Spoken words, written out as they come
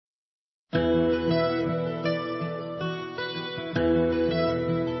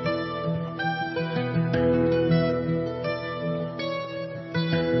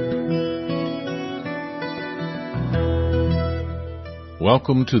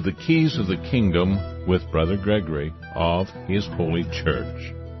Welcome to the Keys of the Kingdom with Brother Gregory of His Holy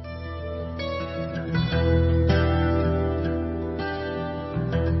Church.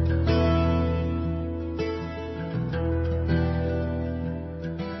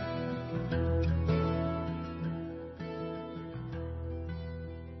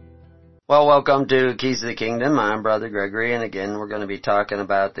 Well, welcome to Keys of the Kingdom. I'm Brother Gregory, and again, we're going to be talking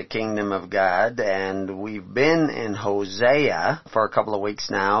about the Kingdom of God, and we've been in Hosea for a couple of weeks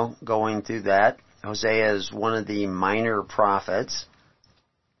now, going through that. Hosea is one of the minor prophets.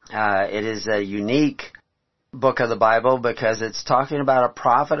 It is a unique book of the Bible because it's talking about a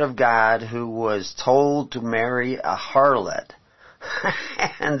prophet of God who was told to marry a harlot.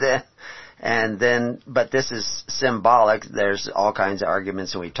 But this is symbolic. There's all kinds of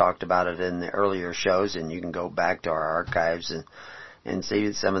arguments, and we talked about it in the earlier shows, and you can go back to our archives and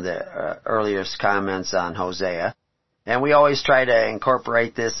see some of the earliest comments on Hosea. And we always try to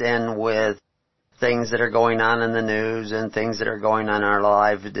incorporate this in with things that are going on in the news and things that are going on in our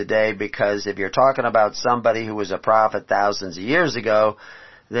life today, because if you're talking about somebody who was a prophet thousands of years ago,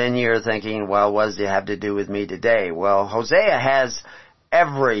 then you're thinking, well, what does it have to do with me today? Well, Hosea has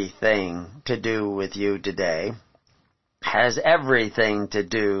everything to do with you today, has everything to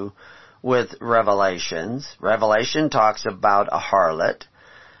do with Revelations. Revelation talks about a harlot.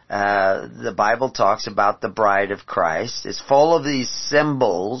 The Bible talks about the bride of Christ. It's full of these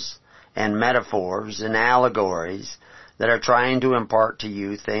symbols and metaphors and allegories that are trying to impart to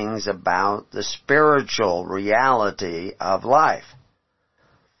you things about the spiritual reality of life.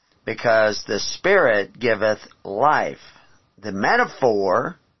 Because the Spirit giveth life. The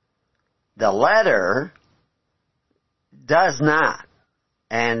metaphor, the letter, does not.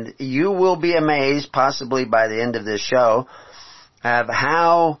 And you will be amazed, possibly by the end of this show, of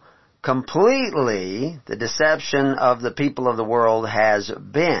how completely the deception of the people of the world has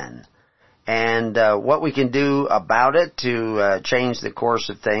been. And what we can do about it to change the course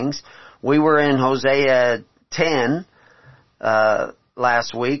of things. We were in Hosea 10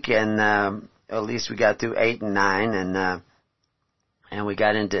 last week, and at least we got through 8 and 9, and we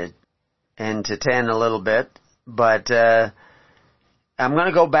got into 10 a little bit, but I'm going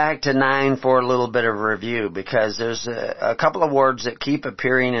to go back to 9 for a little bit of review, because there's a couple of words that keep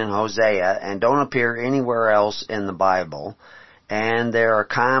appearing in Hosea and don't appear anywhere else in the Bible, and they are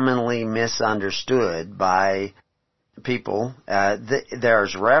commonly misunderstood by people.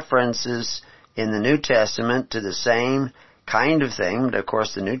 There's references in the New Testament to the same kind of thing, but of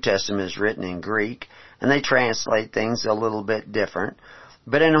course the New Testament is written in Greek, and they translate things a little bit different.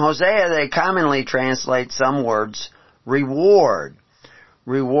 But in Hosea, they commonly translate some words reward.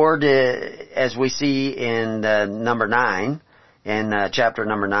 Reward, as we see in number 9, in chapter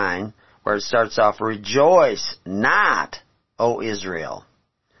number 9, where it starts off, rejoice not, O Israel,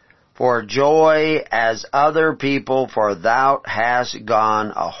 for joy as other people, for thou hast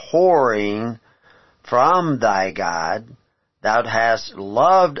gone a-whoring from thy God. Thou hast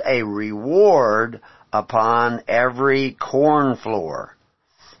loved a reward upon every corn floor.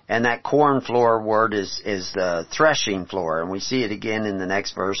 And that corn floor word is the threshing floor. And we see it again in the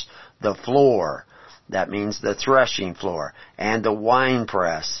next verse, the floor. That means the threshing floor. And the wine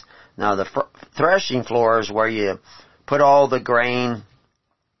press. Now the threshing floor is where you put all the grain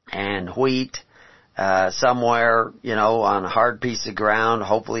and wheat somewhere, on a hard piece of ground,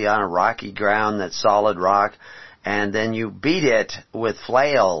 hopefully on a rocky ground that's solid rock. And then you beat it with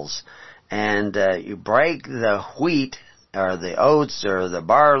flails, and you break the wheat or the oats or the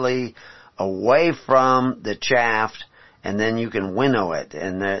barley away from the chaff, and then you can winnow it.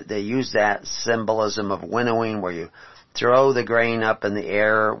 And they use that symbolism of winnowing, where you throw the grain up in the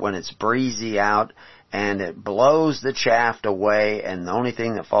air when it's breezy out, and it blows the chaff away, and the only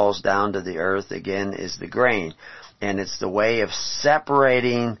thing that falls down to the earth again is the grain. And it's the way of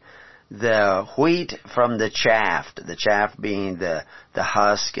separating the wheat from the chaff being the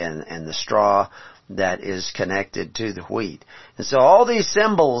husk and the straw that is connected to the wheat. And so all these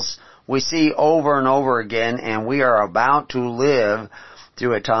symbols we see over and over again, and we are about to live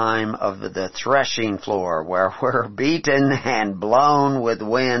through a time of the threshing floor, where we're beaten and blown with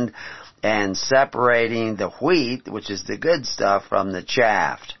wind and separating the wheat, which is the good stuff, from the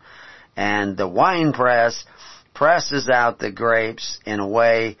chaff. And the wine press presses out the grapes in a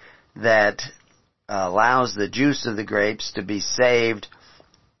way that allows the juice of the grapes to be saved,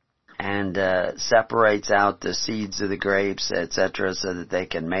 and separates out the seeds of the grapes, etc., so that they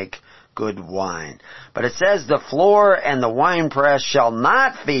can make good wine. But it says, the floor and the winepress shall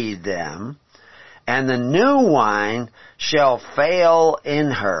not feed them, and the new wine shall fail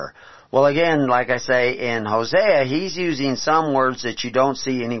in her. Well, again, like I say, in Hosea, he's using some words that you don't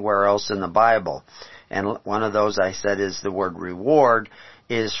see anywhere else in the Bible. And one of those I said is the word reward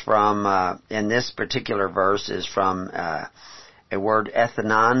is from, in this particular verse, is from a word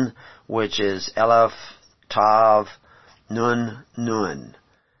ethnon, which is Aleph, Tav, Nun, Nun.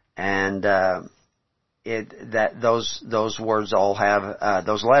 And those words all have,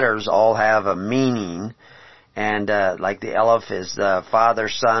 those letters all have a meaning. And like the Aleph is the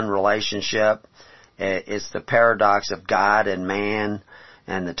father-son relationship. It's the paradox of God and man.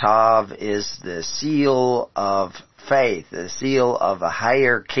 And the Tav is the seal of faith, the seal of a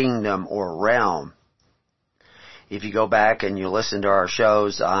higher kingdom or realm. If you go back and you listen to our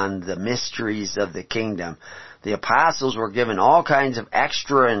shows on the mysteries of the kingdom, the apostles were given all kinds of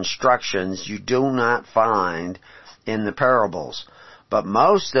extra instructions you do not find in the parables. But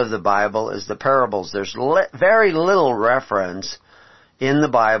most of the Bible is the parables. There's very little reference in the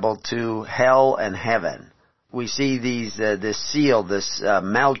Bible to hell and heaven. We see this seal, this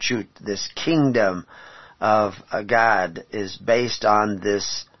Malchut, this kingdom of God is based on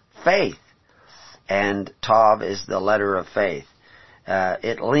this faith. And Tav is the letter of faith.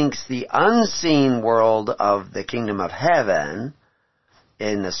 It links the unseen world of the kingdom of heaven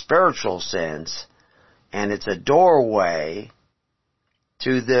in the spiritual sense, and it's a doorway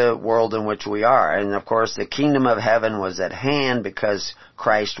to the world in which we are. And of course the kingdom of heaven was at hand because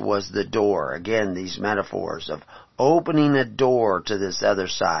Christ was the door. Again, these metaphors of opening a door to this other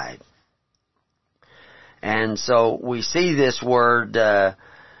side. And so we see this word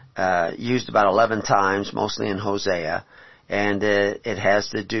used about 11 times, mostly in Hosea, and it has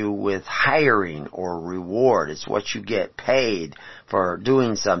to do with hiring or reward. It's what you get paid for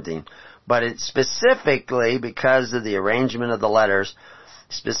doing something. But it specifically, because of the arrangement of the letters,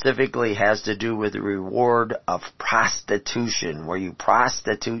 specifically has to do with the reward of prostitution, where you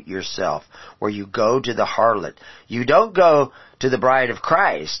prostitute yourself, where you go to the harlot. You don't go to the bride of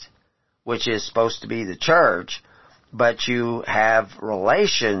Christ, which is supposed to be the church, but you have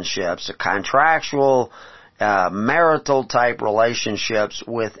relationships, contractual, marital type relationships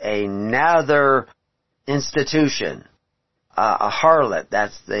with another institution, a harlot.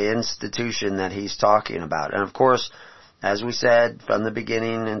 That's the institution that he's talking about. And of course, as we said from the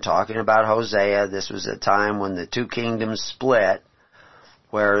beginning in talking about Hosea, this was a time when the two kingdoms split,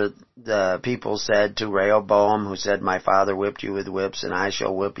 where the people said to Rehoboam, who said, "My father whipped you with whips, and I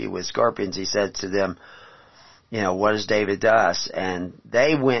shall whip you with scorpions," he said to them, "What has David done?" And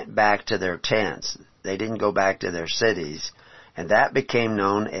they went back to their tents. They didn't go back to their cities. And that became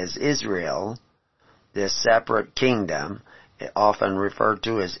known as Israel, this separate kingdom, often referred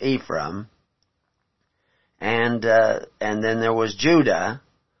to as Ephraim. And then there was Judah,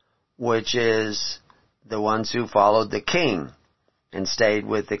 which is the ones who followed the king and stayed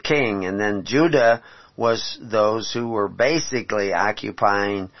with the king. And then Judah was those who were basically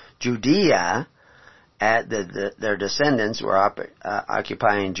occupying Judea. Their descendants were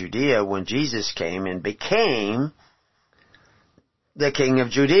occupying Judea when Jesus came and became the king of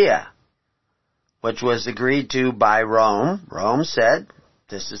Judea, which was agreed to by Rome. Rome said,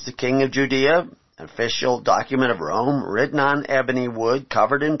 "This is the king of Judea." Official document of Rome, written on ebony wood,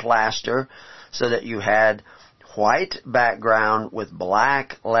 covered in plaster, so that you had white background with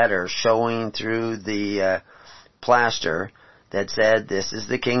black letters showing through the plaster that said, "This is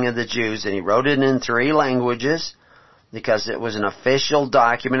the King of the Jews." And he wrote it in 3 languages because it was an official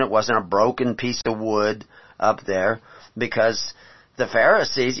document. It wasn't a broken piece of wood up there, because the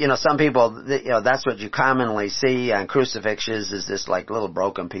Pharisees, some people, that's what you commonly see on crucifixes, is this like little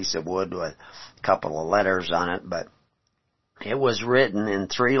broken piece of wood with a couple of letters on it. But it was written in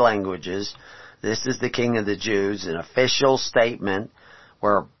 3 languages. "This is the King of the Jews," an official statement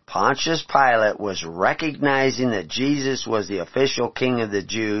where Pontius Pilate was recognizing that Jesus was the official king of the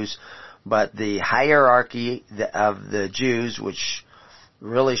Jews, but the hierarchy of the Jews, which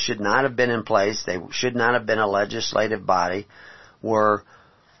really should not have been in place, they should not have been a legislative body, were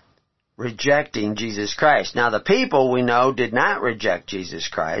rejecting Jesus Christ. Now the people, we know, did not reject Jesus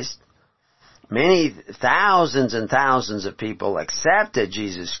Christ. Many thousands and thousands of people accepted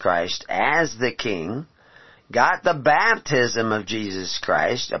Jesus Christ as the king, got the baptism of Jesus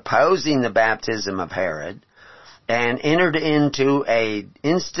Christ, opposing the baptism of Herod, and entered into a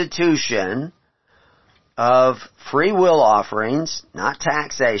institution of free will offerings, not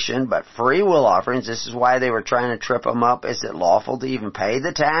taxation, but free will offerings. This is why they were trying to trip them up. Is it lawful to even pay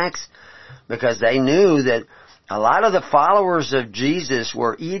the tax? Because they knew that a lot of the followers of Jesus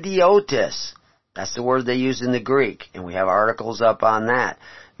were idiotes. That's the word they use in the Greek, and we have articles up on that,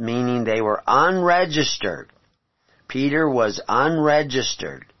 meaning they were unregistered. Peter was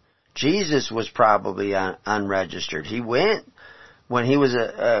unregistered. Jesus was probably unregistered. He went, when he was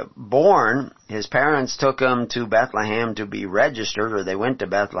born, his parents took him to Bethlehem to be registered, or they went to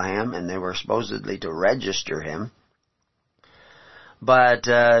Bethlehem and they were supposedly to register him. But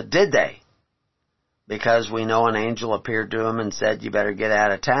did they? Because we know an angel appeared to him and said, you better get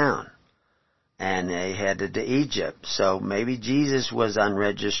out of town. And they headed to Egypt. So maybe Jesus was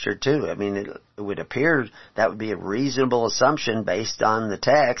unregistered too. I mean, it would appear that would be a reasonable assumption based on the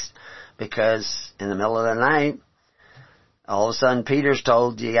text, because in the middle of the night, all of a sudden Peter's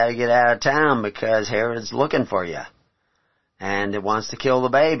told, you got to get out of town because Herod's looking for you. And it wants to kill the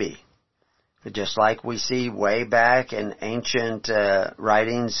baby. Just like we see way back in ancient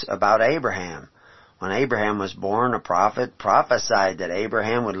writings about Abraham. When Abraham was born, a prophet prophesied that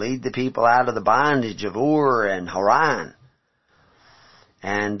Abraham would lead the people out of the bondage of Ur and Haran.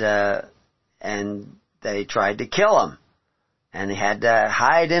 And they tried to kill him. And he had to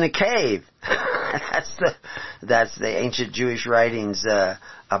hide in a cave. That's the ancient Jewish writings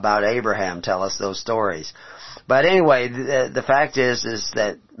about Abraham tell us those stories. But anyway, the fact is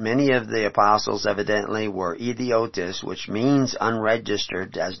that many of the apostles evidently were idiotes, which means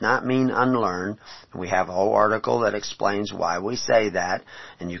unregistered, does not mean unlearned. We have a whole article that explains why we say that,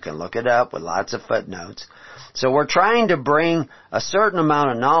 and you can look it up with lots of footnotes. So we're trying to bring a certain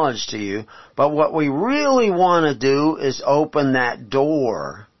amount of knowledge to you, but what we really want to do is open that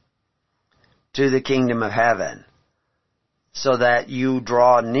door to the kingdom of heaven, so that you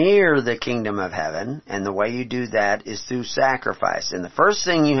draw near the kingdom of heaven, and the way you do that is through sacrifice. And the first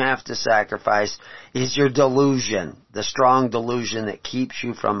thing you have to sacrifice is your delusion, the strong delusion that keeps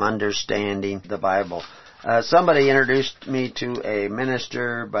you from understanding the Bible. Somebody introduced me to a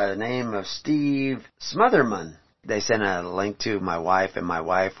minister by the name of Steve Smotherman. They sent a link to my wife, and my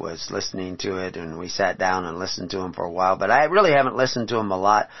wife was listening to it, and we sat down and listened to him for a while. But I really haven't listened to him a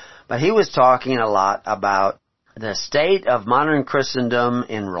lot. But he was talking a lot about the state of modern Christendom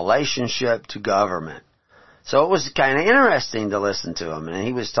in relationship to government. So it was kind of interesting to listen to him. And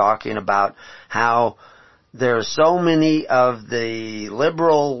he was talking about how there are so many of the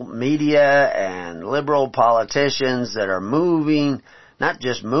liberal media and liberal politicians that are moving, not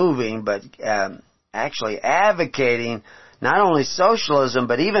just moving, but actually advocating not only socialism,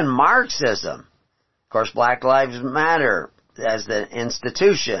 but even Marxism. Of course, Black Lives Matter as the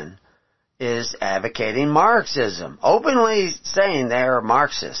institution is advocating Marxism, openly saying they are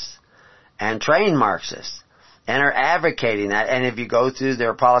Marxists and trained Marxists, and are advocating that. And if you go through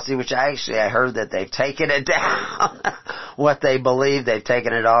their policy, which I heard that they've taken it down, what they believe, they've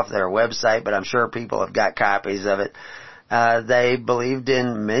taken it off their website, but I'm sure people have got copies of it. They believed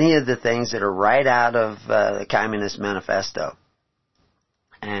in many of the things that are right out of the Communist Manifesto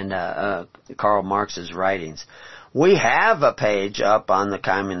and Karl Marx's writings. We have a page up on the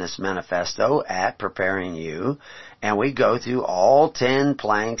Communist Manifesto at Preparing You, and we go through all 10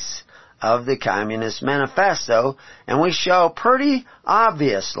 planks of the Communist Manifesto, and we show pretty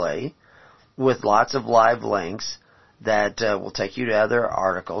obviously, with lots of live links, that will take you to other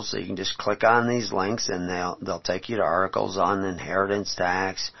articles. So you can just click on these links, and they'll take you to articles on inheritance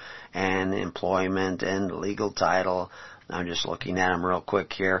tax and employment and legal title. I'm just looking at them real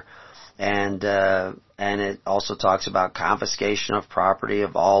quick here. And it also talks about confiscation of property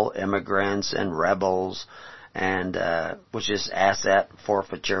of all immigrants and rebels, and which is asset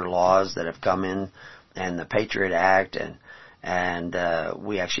forfeiture laws that have come in, and the Patriot Act, and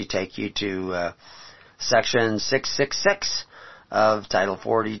we actually take you to Section 666 of Title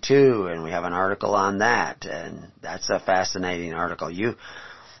 42, and we have an article on that, and that's a fascinating article.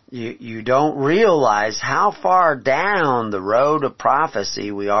 You don't realize how far down the road of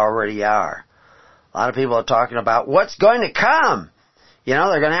prophecy we already are. A lot of people are talking about what's going to come. You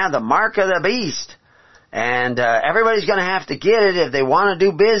know, they're going to have the mark of the beast. And everybody's going to have to get it if they want to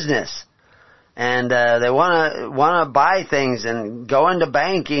do business. And they want to buy things and go into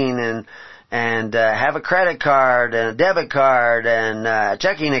banking and have a credit card and a debit card and a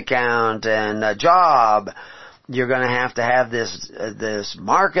checking account and a job. You're going to have this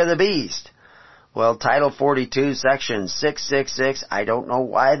mark of the beast. Well, Title 42, Section 666, I don't know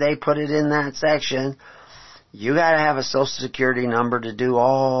why they put it in that section. You got to have a Social Security number to do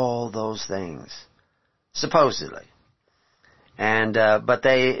all those things, supposedly. And but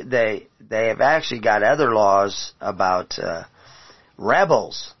they have actually got other laws about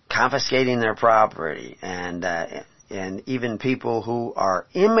rebels confiscating their property, and even people who are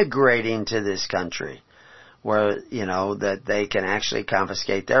immigrating to this country, where, you know, that they can actually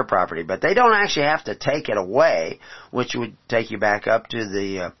confiscate their property. But they don't actually have to take it away, which would take you back up to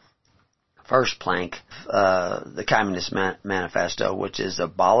the first plank, the Communist Manifesto, which is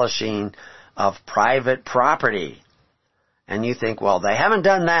abolishing of private property. And you think, well, they haven't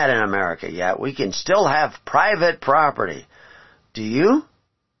done that in America yet. We can still have private property. Do you?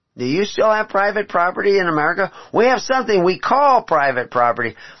 Do you still have private property in America? We have something we call private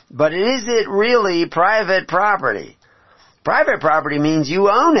property, but is it really private property? Private property means you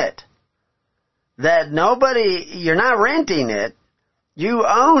own it. That you're not renting it, you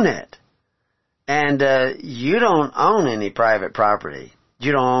own it. And you don't own any private property.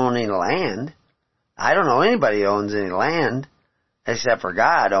 You don't own any land. I don't know anybody who owns any land, except for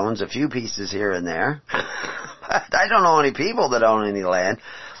God owns a few pieces here and there. But I don't know any people that own any land.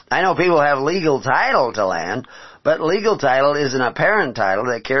 I know people have legal title to land, but legal title is an apparent title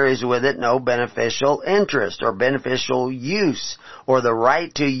that carries with it no beneficial interest or beneficial use or the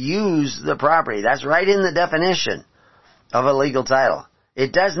right to use the property. That's right in the definition of a legal title.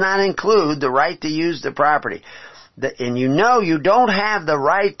 It does not include the right to use the property. And you don't have the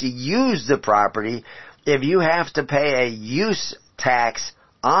right to use the property if you have to pay a use tax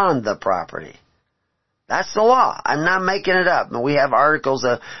on the property. That's the law. I'm not making it up. We have articles,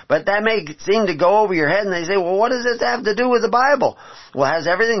 but that may seem to go over your head, and they say, well, what does this have to do with the Bible? Well, it has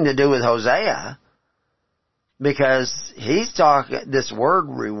everything to do with Hosea, because he's talking, this word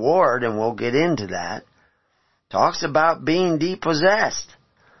reward, and we'll get into that, talks about being depossessed,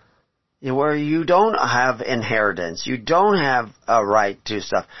 where you don't have inheritance. You don't have a right to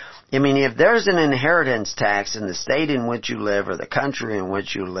stuff. I mean, if there's an inheritance tax in the state in which you live or the country in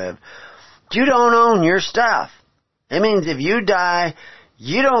which you live, you don't own your stuff. It means if you die,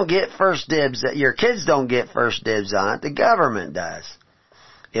 you don't get first dibs. Your kids don't get first dibs on it. The government does.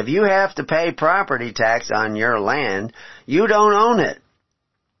 If you have to pay property tax on your land, you don't own it.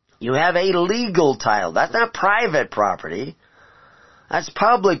 You have a legal title. That's not private property. That's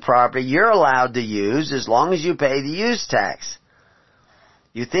public property you're allowed to use as long as you pay the use tax.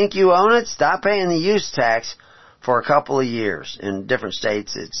 You think you own it? Stop paying the use tax for a couple of years. In different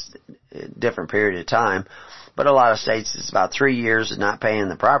states, it's a different period of time. But a lot of states, it's about 3 years of not paying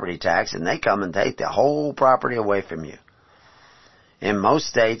the property tax, and they come and take the whole property away from you. In most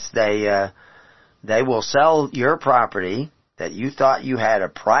states, they will sell your property that you thought you had a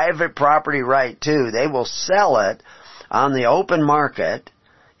private property right to. They will sell it on the open market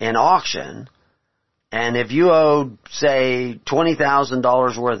in auction. And if you owed, say,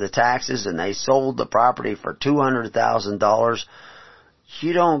 $20,000 worth of taxes and they sold the property for $200,000,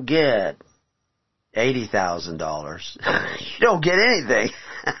 you don't get $80,000. You don't get anything.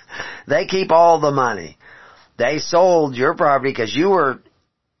 They keep all the money. They sold your property because you were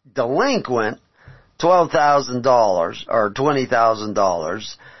delinquent $12,000 or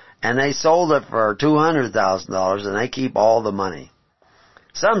 $20,000, and they sold it for $200,000, and they keep all the money.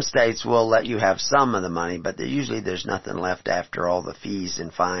 Some states will let you have some of the money, but usually there's nothing left after all the fees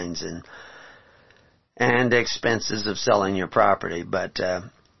and fines and expenses of selling your property. But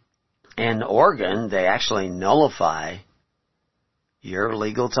in Oregon, they actually nullify your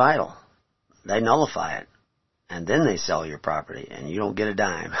legal title. They nullify it, and then they sell your property, and you don't get a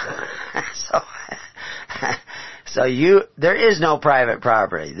dime. So there is no private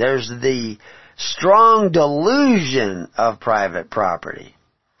property. There's the strong delusion of private property.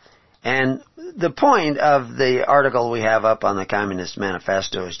 And the point of the article we have up on the Communist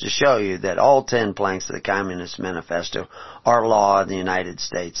Manifesto is to show you that all 10 planks of the Communist Manifesto are law in the United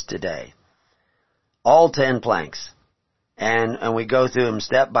States today. All 10 planks. And we go through them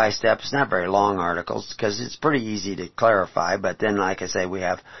step by step. It's not very long articles because it's pretty easy to clarify. But then, like I say, we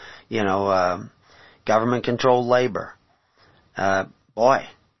have, government-controlled labor.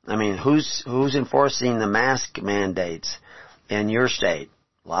 Who's enforcing the mask mandates in your state?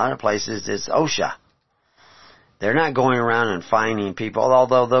 A lot of places it's OSHA. They're not going around and fining people,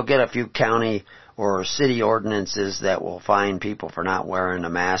 although they'll get a few county or city ordinances that will fine people for not wearing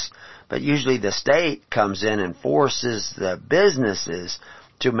a mask. But usually the state comes in and forces the businesses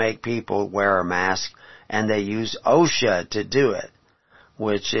to make people wear a mask, and they use OSHA to do it,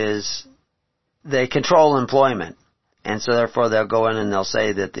 which is they control employment. And so therefore they'll go in and they'll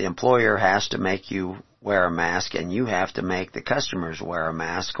say that the employer has to make you wear a mask, and you have to make the customers wear a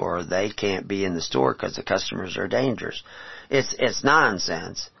mask, or they can't be in the store because the customers are dangerous. It's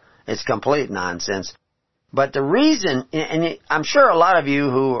nonsense. It's complete nonsense. But the reason, and I'm sure a lot of you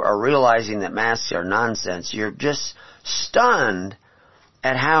who are realizing that masks are nonsense, you're just stunned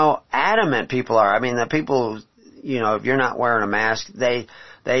at how adamant people are. I mean, the people, if you're not wearing a mask, they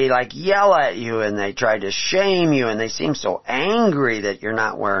like yell at you and they try to shame you, and they seem so angry that you're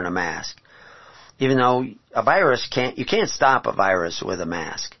not wearing a mask. Even though you can't stop a virus with a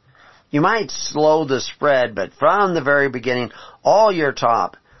mask. You might slow the spread, but from the very beginning, all your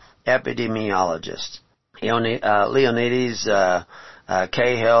top epidemiologists, Leonidas,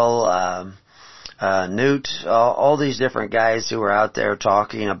 Cahill, Newt, all these different guys who are out there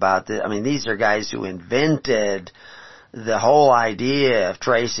talking about this. I mean, these are guys who invented the whole idea of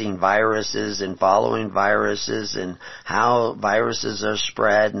tracing viruses and following viruses and how viruses are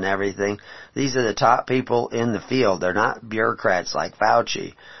spread and everything. These are the top people in the field. They're not bureaucrats like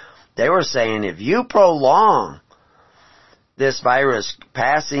Fauci. They were saying if you prolong this virus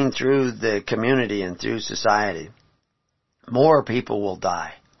passing through the community and through society, more people will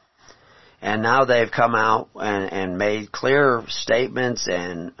die. And now they've come out and made clear statements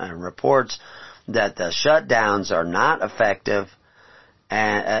and reports that the shutdowns are not effective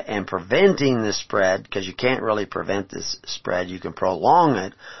and preventing the spread, because you can't really prevent this spread, you can prolong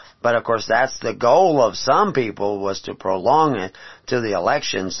it. But of course that's the goal of some people, was to prolong it to the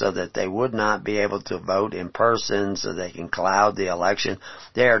election so that they would not be able to vote in person, so they can cloud the election.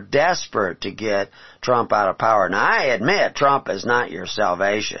 They are desperate to get Trump out of power. Now I admit Trump is not your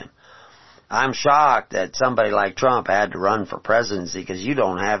salvation. I'm shocked that somebody like Trump had to run for presidency because you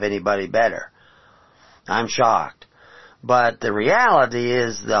don't have anybody better. I'm shocked. But the reality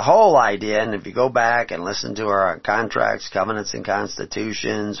is the whole idea, and if you go back and listen to our contracts, covenants and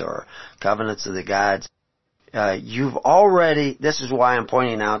constitutions, or covenants of the gods, you've already, this is why I'm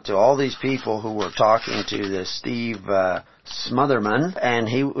pointing out to all these people who were talking to this Steve Smotherman, and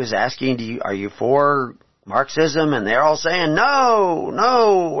he was asking, are you for Marxism? And they're all saying,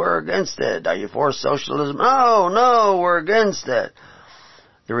 no, we're against it. Are you for socialism? No, we're against it.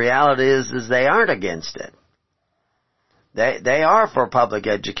 The reality is they aren't against it. They are for public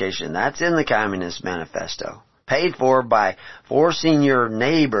education. That's in the Communist Manifesto. Paid for by forcing your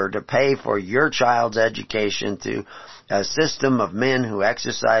neighbor to pay for your child's education through a system of men who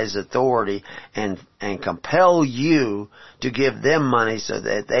exercise authority and compel you to give them money so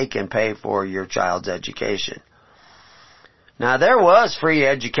that they can pay for your child's education. Now, there was free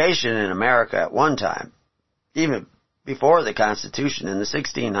education in America at one time, even before the Constitution in the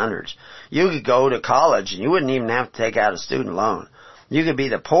 1600s. You could go to college and you wouldn't even have to take out a student loan. You could be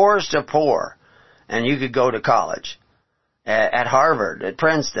the poorest of poor and you could go to college at Harvard, at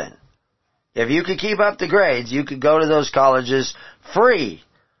Princeton. If you could keep up the grades, you could go to those colleges free.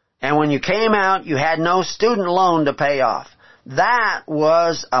 And when you came out, you had no student loan to pay off. That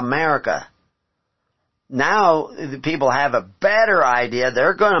was America. Now the people have a better idea.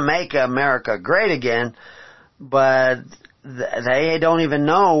 They're going to make America great again, but they don't even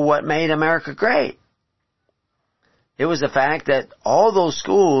know what made America great. It was the fact that all those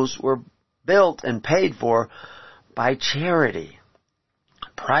schools were built and paid for by charity.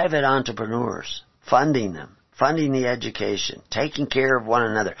 Private entrepreneurs funding them, funding the education, taking care of one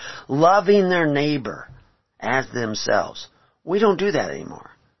another, loving their neighbor as themselves. We don't do that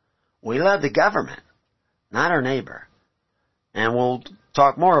anymore. We love the government, not our neighbor. And we'll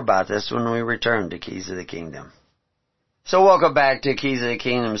talk more about this when we return to Keys of the Kingdom. So welcome back to Keys of the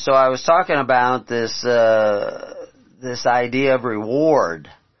Kingdom. So I was talking about this idea of reward.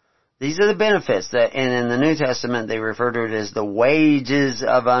 These are the benefits that, and in the New Testament they refer to it as the wages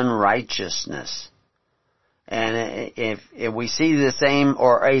of unrighteousness. And if we see the same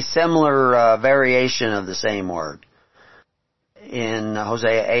or a similar variation of the same word in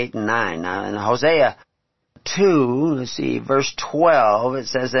Hosea 8 and 9. Now in Hosea 2, let's see, verse 12, it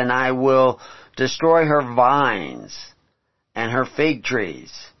says, "And I will destroy her vines and her fig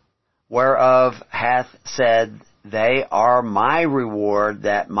trees, whereof hath said, they are my reward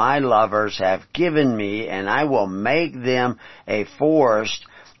that my lovers have given me, and I will make them a forest,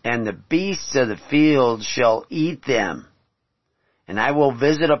 and the beasts of the field shall eat them. And I will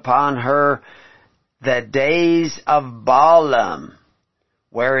visit upon her the days of Balaam,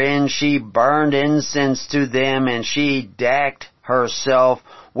 wherein she burned incense to them, and she decked herself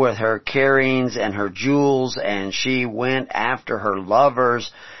with her carryings and her jewels, and she went after her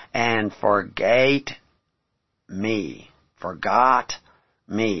lovers, and forgot me,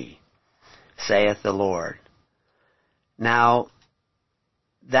 saith the Lord." Now,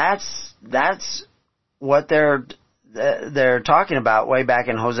 that's what they're talking about way back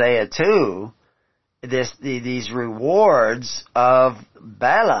in Hosea 2, these rewards of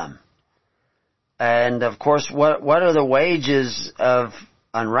Balaam. And of course, what are the wages of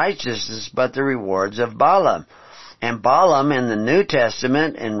unrighteousness but the rewards of Balaam? And Balaam in the New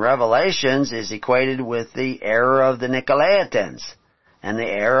Testament in Revelations is equated with the error of the Nicolaitans and the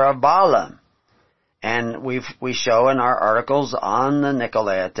error of Balaam. And we show in our articles on the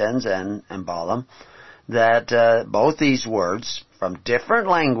Nicolaitans and Balaam that both these words from different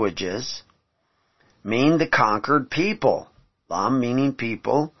languages mean the conquered people. Lam meaning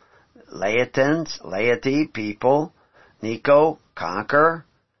people, laetins, laity, people, Nico, conquer,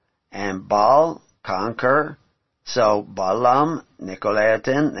 and Baal, conquer. So Balaam,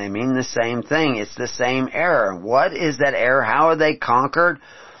 Nicolaitan, they mean the same thing. It's the same error. What is that error? How are they conquered?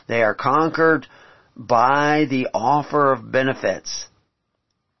 They are conquered by the offer of benefits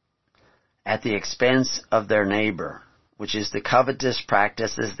at the expense of their neighbor, which is the covetous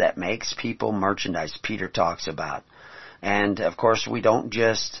practices that makes people merchandise Peter talks about. And of course we don't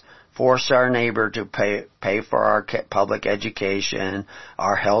just force our neighbor to pay for our public education,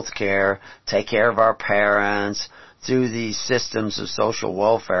 our health care, take care of our parents through these systems of social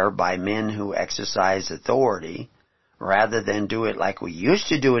welfare by men who exercise authority, rather than do it like we used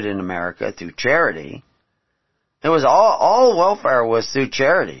to do it in America through charity. It was all welfare was through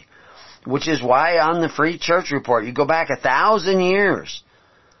charity, which is why on the Free Church Report, you go back 1,000 years,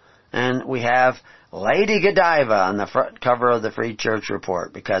 and we have Lady Godiva on the front cover of the Free Church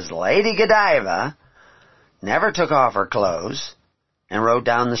Report, because Lady Godiva never took off her clothes and rode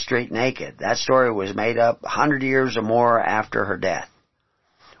down the street naked. That story was made up 100 years or more after her death.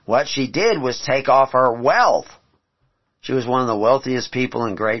 What she did was take off her wealth. She was one of the wealthiest people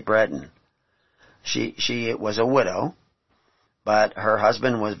in Great Britain. She was a widow, but her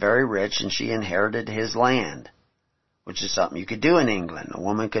husband was very rich and she inherited his land, which is something you could do in England. A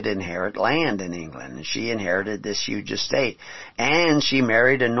woman could inherit land in England, and she inherited this huge estate. And she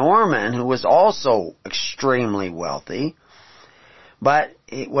married a Norman who was also extremely wealthy, but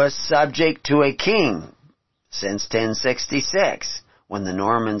it was subject to a king since 1066, when the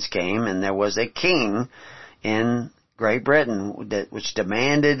Normans came, and there was a king in Great Britain which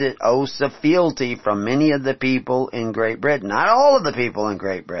demanded oaths of fealty from many of the people in Great Britain. Not all of the people in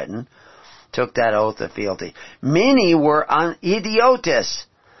Great Britain took that oath of fealty. Many were idiotus,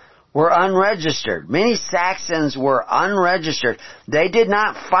 were unregistered. Many Saxons were unregistered. They did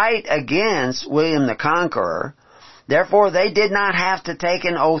not fight against William the Conqueror. Therefore, they did not have to take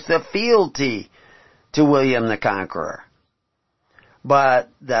an oath of fealty to William the Conqueror. But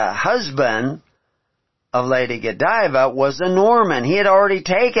the husband of Lady Godiva was a Norman. He had already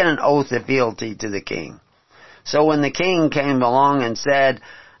taken an oath of fealty to the king. So when the king came along and said,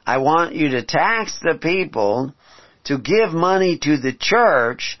 I want you to tax the people to give money to the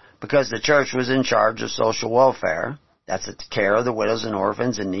church, because the church was in charge of social welfare. That's the care of the widows and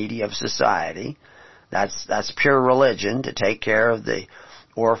orphans and needy of society. That's pure religion, to take care of the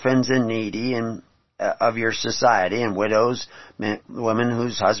orphans and needy and of your society, and widows, women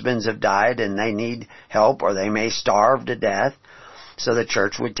whose husbands have died and they need help or they may starve to death. So the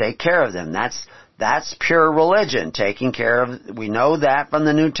church would take care of them. That's pure religion, taking care of, we know that from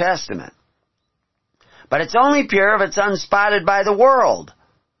the New Testament. But it's only pure if it's unspotted by the world.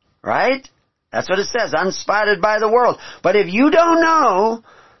 Right? That's what it says, unspotted by the world. But if you don't know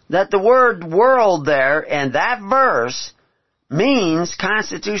that the word world there and that verse means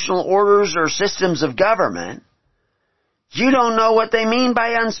constitutional orders or systems of government, you don't know what they mean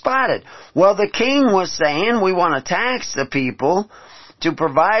by unspotted. Well, the king was saying, we want to tax the people to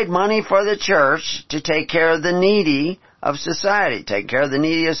provide money for the church to take care of the needy of society. Take care of the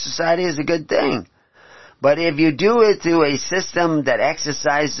needy of society is a good thing. But if you do it through a system that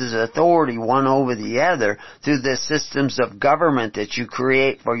exercises authority one over the other, through the systems of government that you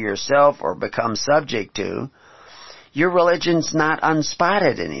create for yourself or become subject to, your religion's not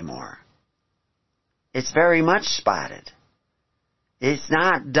unspotted anymore. It's very much spotted. It's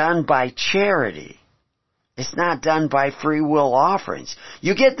not done by charity. It's not done by free will offerings.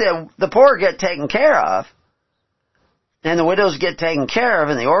 You get the poor get taken care of, and the widows get taken care of,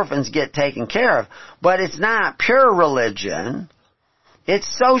 and the orphans get taken care of. But it's not pure religion.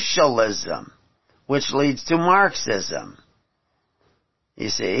 It's socialism, which leads to Marxism. You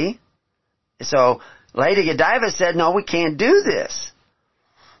see? So Lady Godiva said, no, we can't do this.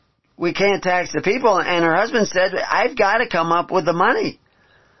 We can't tax the people. And her husband said, I've got to come up with the money.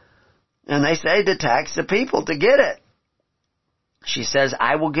 And they say to tax the people to get it. She says,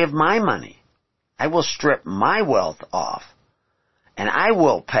 I will give my money. I will strip my wealth off. And I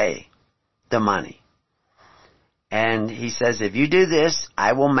will pay the money. And he says, if you do this,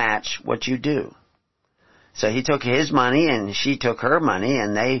 I will match what you do. So he took his money and she took her money,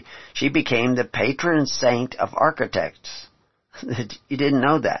 and she became the patron saint of architects. You didn't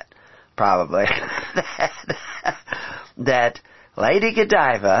know that, probably. that Lady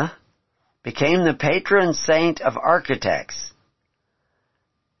Godiva became the patron saint of architects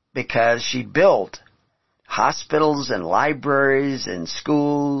because she built hospitals and libraries and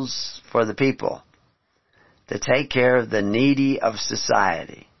schools for the people. to take care of the needy of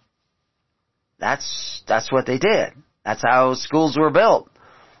society. That's what they did. That's how schools were built,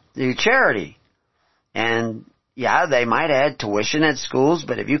 through charity. And yeah, they might add tuition at schools,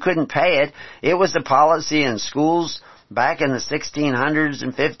 but if you couldn't pay it, it was the policy in schools back in the 1600s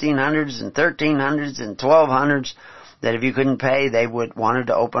and 1500s and 1300s and 1200s that if you couldn't pay, they wanted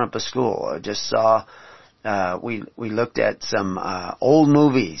to open up a school. I just saw, we looked at some old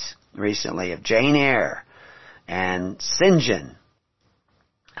movies recently of Jane Eyre and St. John.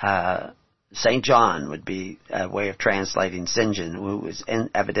 St. John would be a way of translating St. John, who was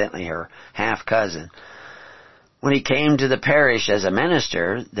evidently her half-cousin. When he came to the parish as a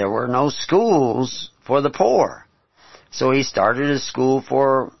minister, there were no schools for the poor. So he started a school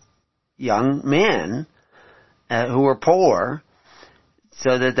for young men who were poor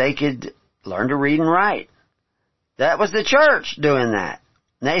so that they could learn to read and write. That was the church doing that.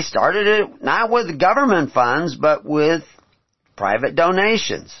 They started it not with government funds, but with private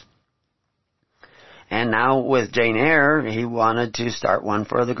donations. And now with Jane Eyre, he wanted to start one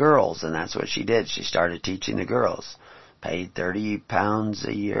for the girls, and that's what she did. She started teaching the girls. Paid £30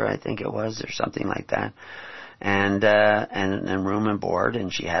 a year, I think it was, or something like that. And room and board,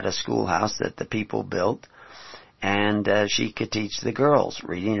 and she had a schoolhouse that the people built, and she could teach the girls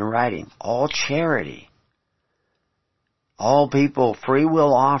reading and writing. All charity. All people, free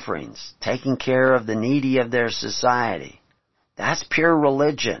will offerings, taking care of the needy of their society. That's pure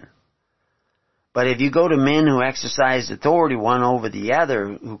religion. But if you go to men who exercise authority one over the other,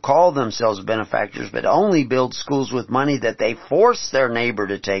 who call themselves benefactors, but only build schools with money that they force their neighbor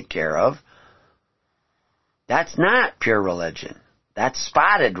to take care of, that's not pure religion. That's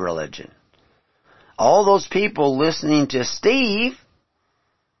spotted religion. All those people listening to Steve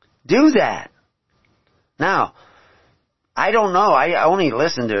do that. Now, I don't know. I only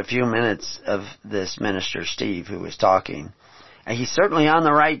listened to a few minutes of this minister, Steve, who was talking. He's certainly on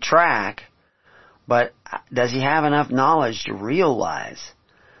the right track. But does he have enough knowledge to realize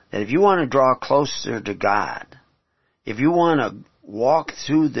that if you want to draw closer to God, if you want to walk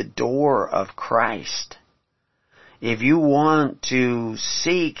through the door of Christ, if you want to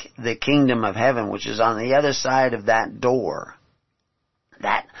seek the kingdom of heaven, which is on the other side of that door,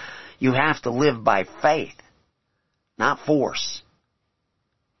 that you have to live by faith, not force.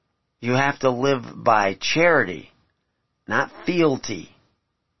 You have to live by charity, not fealty.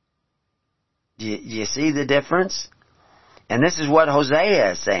 Do you see the difference? And this is what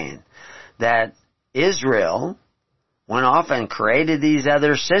Hosea is saying, that Israel went off and created these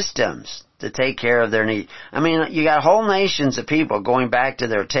other systems to take care of their need. I mean, you got whole nations of people going back to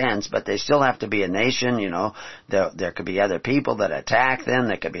their tents, but they still have to be a nation, you know. There could be other people that attack them.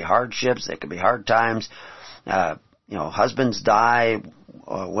 There could be hardships. There could be hard times. Husbands die.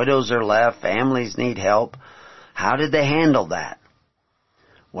 Widows are left. Families need help. How did they handle that?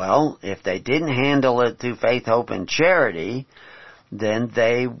 Well, if they didn't handle it through faith, hope, and charity, then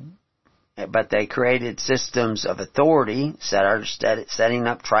they created systems of authority, setting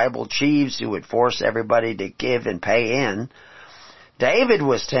up tribal chiefs who would force everybody to give and pay in. David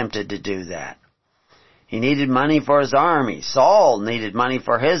was tempted to do that. He needed money for his army. Saul needed money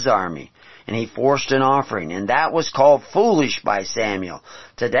for his army, and he forced an offering, and that was called foolish by Samuel.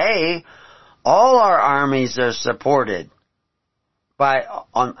 Today, all our armies are supported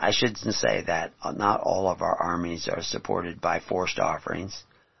I shouldn't say that. Not all of our armies are supported by forced offerings.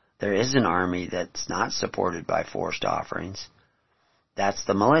 There is an army that's not supported by forced offerings. That's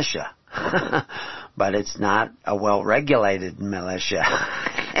the militia. But it's not a well-regulated militia.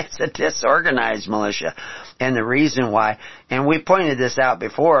 It's a disorganized militia. And the reason why, and we pointed this out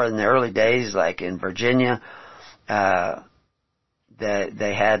before in the early days, like in Virginia,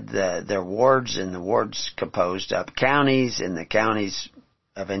 they had their wards, and the wards composed up counties, and the counties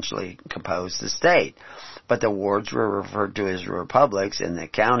eventually composed the state. But the wards were referred to as republics, and the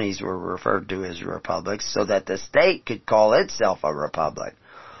counties were referred to as republics, so that the state could call itself a republic.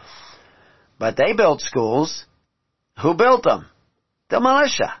 But they built schools. Who built them? The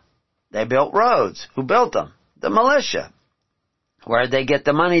militia. They built roads. Who built them? The militia. Where did they get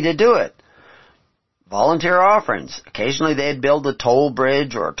the money to do it? Volunteer offerings. Occasionally they'd build a toll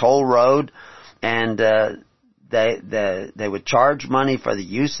bridge or a toll road, and they would charge money for the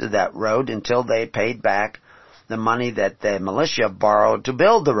use of that road until they paid back the money that the militia borrowed to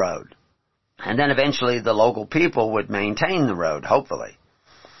build the road. And then eventually the local people would maintain the road, hopefully.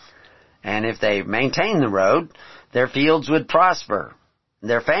 And if they maintained the road, their fields would prosper.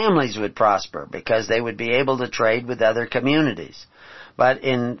 Their families would prosper because they would be able to trade with other communities. But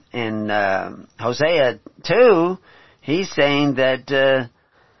in Hosea 2, he's saying that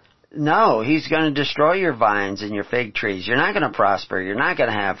no, he's going to destroy your vines and your fig trees. You're not going to prosper. You're not going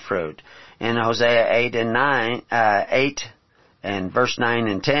to have fruit. In Hosea 8 and verse 9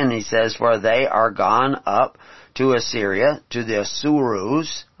 and 10, he says, for they are gone up to Assyria, to the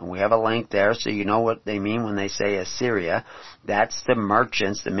Assurus, and we have a link there so you know what they mean when they say Assyria. That's the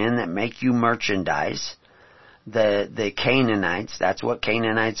merchants, the men that make you merchandise. The Canaanites, that's what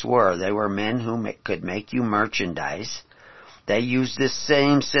Canaanites were. They were men who could make you merchandise. They used this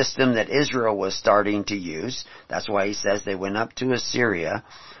same system that Israel was starting to use. That's why he says they went up to Assyria.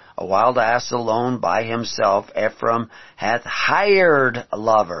 A wild ass alone by himself, Ephraim hath hired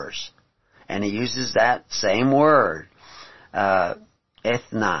lovers. And he uses that same word,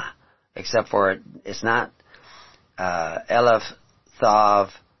 ethna, except for it's not Elef, Thav,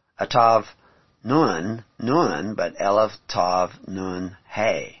 Atav, Nun, but Elef, Tav, Nun,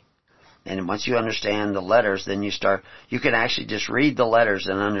 Hey. And once you understand the letters, then you can actually just read the letters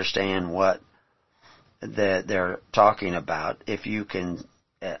and understand what they're talking about if you can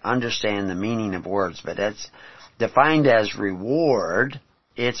understand the meaning of words. But it's defined as reward.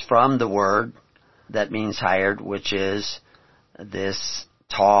 It's from the word that means hired, which is this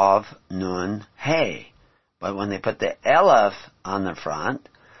Tav, Nun, Hey. But when they put the Elef on the front,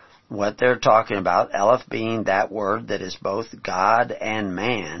 what they're talking about, Elef being that word that is both God and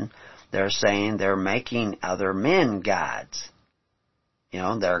man, they're saying they're making other men gods.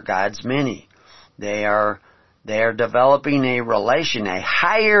 They're gods many. They are developing a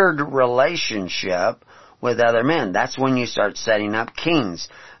hired relationship with other men. That's when you start setting up kings,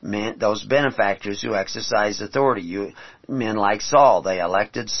 men, those benefactors who exercise authority. Men like Saul, they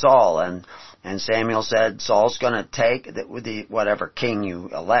elected Saul, and Samuel said Saul's going to take whatever king you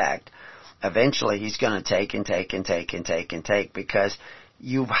elect. Eventually, he's going to take and take and take and take and take because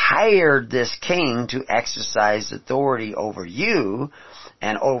you've hired this king to exercise authority over you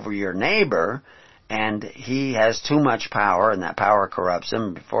and over your neighbor, and he has too much power, and that power corrupts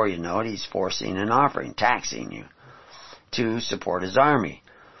him. Before you know it, he's forcing an offering, taxing you to support his army.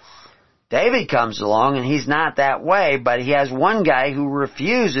 David comes along, and he's not that way, but he has one guy who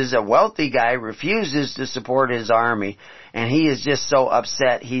refuses, a wealthy guy, refuses to support his army, and he is just so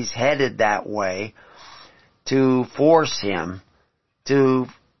upset he's headed that way to force him to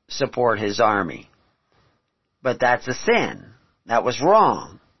support his army. But that's a sin. That was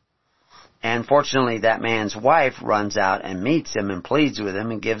wrong. And fortunately, that man's wife runs out and meets him and pleads with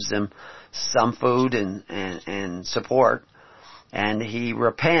him and gives him some food and support. And he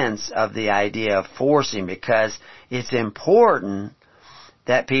repents of the idea of forcing, because it's important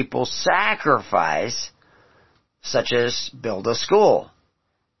that people sacrifice, such as build a school.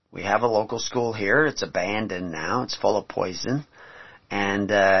 We have a local school here. It's abandoned now. It's full of poison.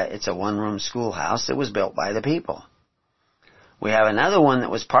 And it's a one-room schoolhouse that was built by the people. We have another one that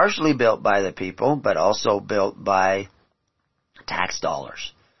was partially built by the people, but also built by tax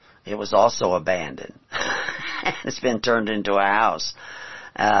dollars. It was also abandoned. It's been turned into a house.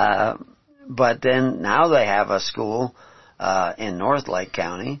 But then now they have a school in North Lake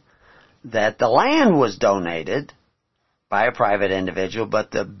County that the land was donated by a private individual, but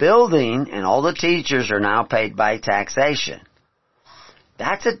the building and all the teachers are now paid by taxation.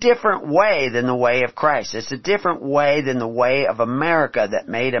 That's a different way than the way of Christ. It's a different way than the way of America that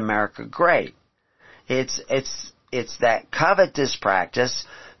made America great. It's that covetous practice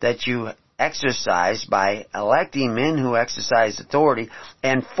that you exercise by electing men who exercise authority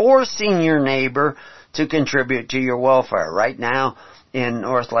and forcing your neighbor to contribute to your welfare. Right now in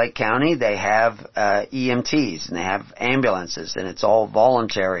North Lake County, they have EMTs and they have ambulances, and it's all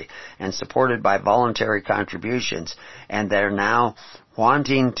voluntary and supported by voluntary contributions. And they're now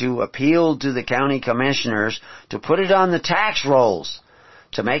wanting to appeal to the county commissioners to put it on the tax rolls,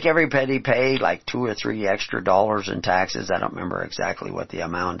 to make everybody pay like $2 or $3 extra in taxes. I don't remember exactly what the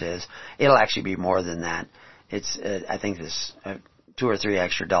amount is. It'll actually be more than that. It's I think it's $2 or $3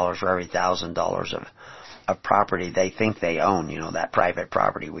 extra for every $1,000 of property they think they own. That private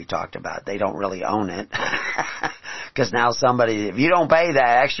property we talked about. They don't really own it, because now if you don't pay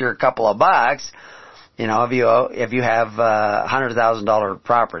that extra couple of bucks, if you have $100,000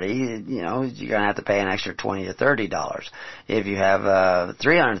 property, you're going to have to pay an extra $20 or $30. If you have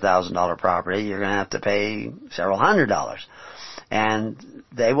 $300,000 property, you're going to have to pay several $100s. And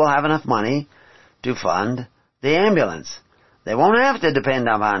they will have enough money to fund the ambulance. They won't have to depend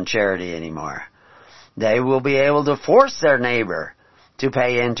upon charity anymore. They will be able to force their neighbor to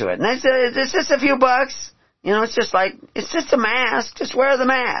pay into it. And it's just a few bucks. It's just a mask. Just wear the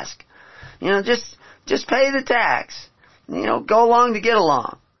mask. Just pay the tax. Go along to get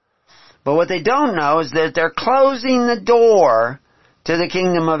along. But what they don't know is that they're closing the door to the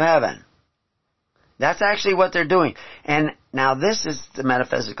kingdom of heaven. That's actually what they're doing. And now this is the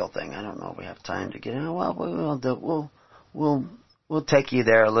metaphysical thing. I don't know if we have time to get in. Well, we'll take you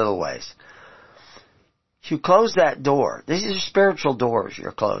there a little ways. You close that door. These are spiritual doors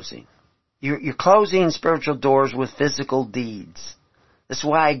you're closing. You're closing spiritual doors with physical deeds. That's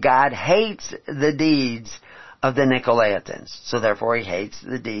why God hates the deeds of the Nicolaitans. So therefore He hates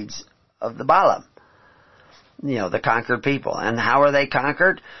the deeds of the Balaam. The conquered people. And how are they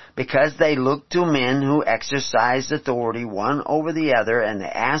conquered? Because they look to men who exercise authority one over the other, and they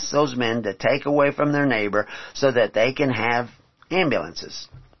ask those men to take away from their neighbor so that they can have ambulances.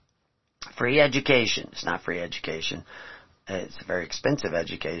 Free education. It's not free education. It's a very expensive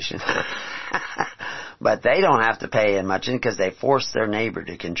education. But they don't have to pay in much because they force their neighbor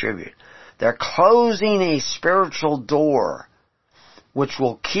to contribute. They're closing a spiritual door which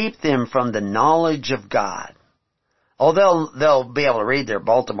will keep them from the knowledge of God. Oh, they'll be able to read their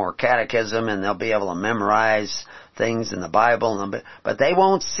Baltimore Catechism and they'll be able to memorize things in the Bible, but they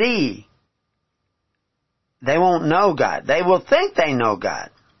won't see. They won't know God. They will think they know God.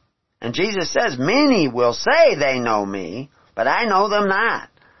 And Jesus says, many will say they know me, but I know them not.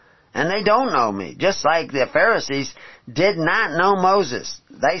 And they don't know me. Just like the Pharisees did not know Moses.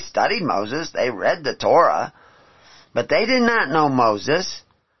 They studied Moses. They read the Torah. But they did not know Moses.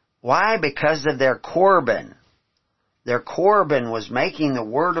 Why? Because of their Corban. Their Corban was making the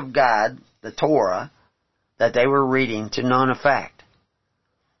Word of God, the Torah, that they were reading to none effect.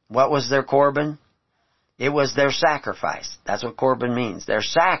 What was their Corban? It was their sacrifice. That's what Corban means. Their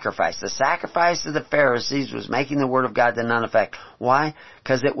sacrifice. The sacrifice of the Pharisees was making the Word of God to none effect. Why?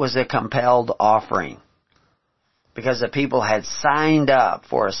 Because it was a compelled offering. Because the people had signed up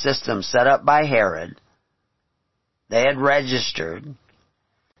for a system set up by Herod. They had registered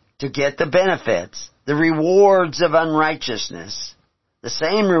to get the benefits, the rewards of unrighteousness, the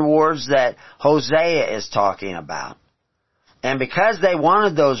same rewards that Hosea is talking about. And because they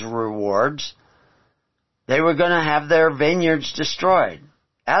wanted those rewards, they were going to have their vineyards destroyed.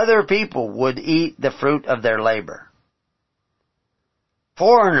 Other people would eat the fruit of their labor.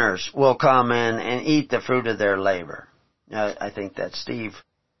 Foreigners will come in and eat the fruit of their labor. I think that Steve,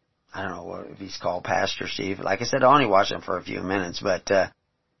 I don't know if he's called Pastor Steve. Like I said, I only watched him for a few minutes, but,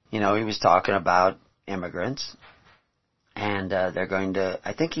 he was talking about immigrants. And they're going to,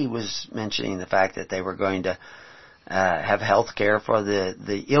 I think he was mentioning the fact that they were going to have health care for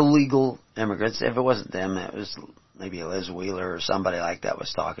the illegal immigrants. If it wasn't them, it was maybe Liz Wheeler or somebody like that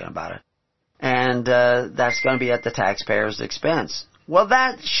was talking about it. And that's going to be at the taxpayer's expense. Well,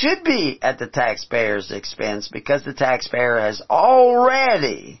 that should be at the taxpayer's expense because the taxpayer has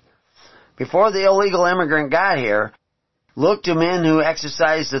already, before the illegal immigrant got here, looked to men who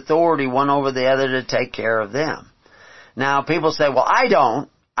exercised authority one over the other to take care of them. Now, people say, well, I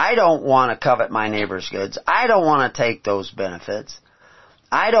don't want to covet my neighbor's goods. I don't want to take those benefits.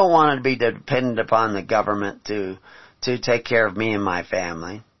 I don't want to be dependent upon the government to take care of me and my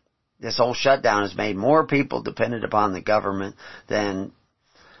family. This whole shutdown has made more people dependent upon the government than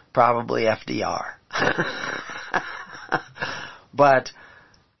probably FDR. But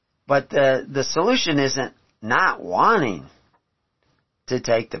the solution isn't not wanting to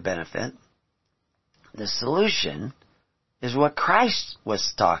take the benefit. The solution is what Christ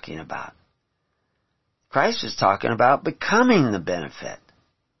was talking about. Christ was talking about becoming the benefit.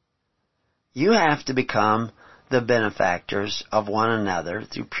 You have to become the benefactors of one another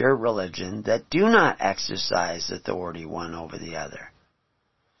through pure religion that do not exercise authority one over the other.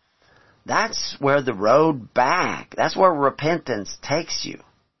 That's where the road back, that's where repentance takes you.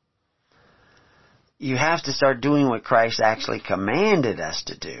 You have to start doing what Christ actually commanded us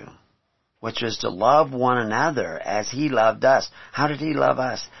to do, which was to love one another as He loved us. How did He love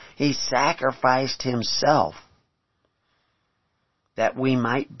us? He sacrificed Himself that we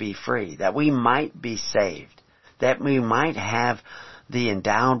might be free, that we might be saved, that we might have the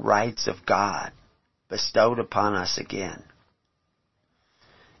endowed rights of God bestowed upon us again.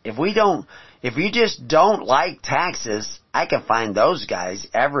 If you just don't like taxes, I can find those guys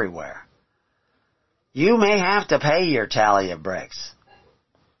everywhere. You may have to pay your tally of bricks.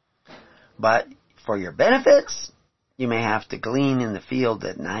 But for your benefits, you may have to glean in the field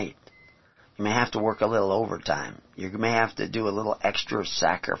at night. You may have to work a little overtime. You may have to do a little extra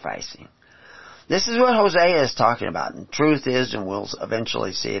sacrificing. This is what Hosea is talking about. And truth is, and we'll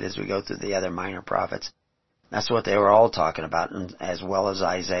eventually see it as we go through the other minor prophets, that's what they were all talking about, and as well as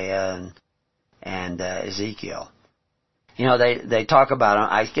Isaiah and Ezekiel. They talk about them,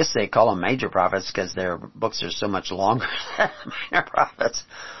 I guess they call them major prophets because their books are so much longer than minor prophets.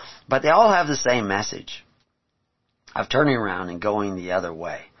 But they all have the same message. of turning around and going the other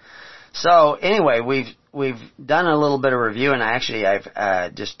way. So anyway, we've done a little bit of review, and actually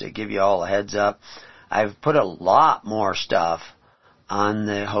I've just to give you all a heads up, I've put a lot more stuff on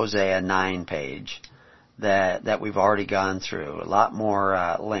the Hosea 9 page that we've already gone through. A lot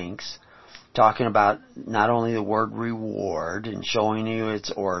more links talking about not only the word reward and showing you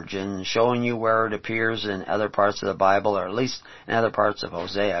its origin, and showing you where it appears in other parts of the Bible, or at least in other parts of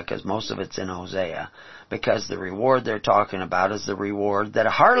Hosea, because most of it's in Hosea. Because the reward they're talking about is the reward that a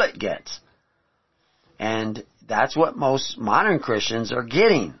harlot gets. And that's what most modern Christians are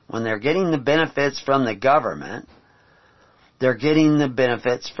getting. When they're getting the benefits from the government, they're getting the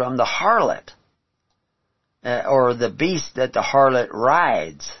benefits from the harlot, or the beast that the harlot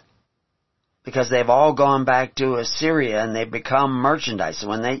rides. Because they've all gone back to Assyria and they've become merchandise.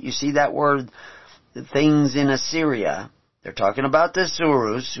 When you see that word, things in Assyria, they're talking about the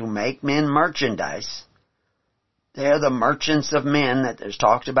Assurus who make men merchandise. They are the merchants of men that there's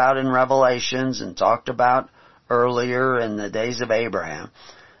talked about in Revelations and talked about earlier in the days of Abraham.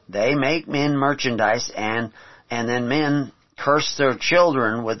 They make men merchandise, and then men curse their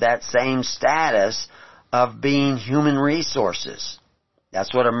children with that same status of being human resources.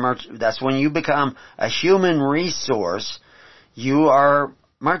 That's when you become a human resource, you are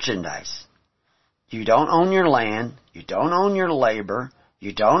merchandise. You don't own your land, you don't own your labor,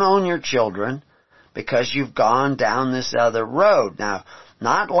 you don't own your children, because you've gone down this other road. Now,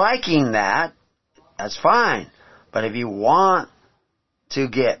 not liking that, that's fine. But if you want to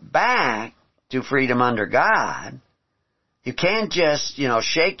get back to freedom under God, you can't just,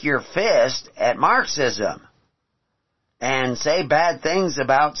 shake your fist at Marxism and say bad things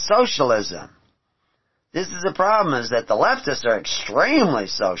about socialism. This is the problem, is that the leftists are extremely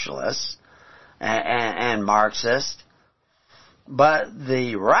socialist and Marxist, but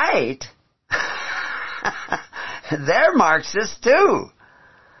the right, they're Marxist too.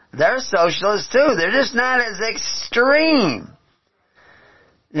 They're socialist too. They're just not as extreme.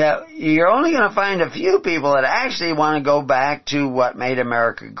 Now, you're only going to find a few people that actually want to go back to what made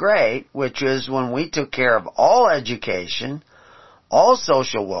America great, which is when we took care of all education, all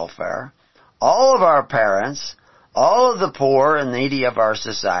social welfare, all of our parents, all of the poor and needy of our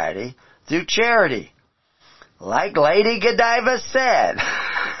society through charity. Like Lady Godiva said,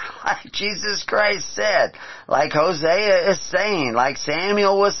 like Jesus Christ said, like Hosea is saying, like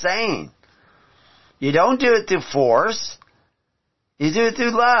Samuel was saying. You don't do it through force. You do it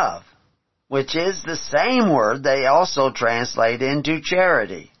through love, which is the same word they also translate into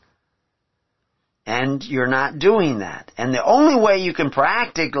charity. And you're not doing that. And the only way you can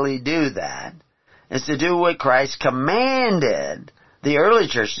practically do that is to do what Christ commanded the early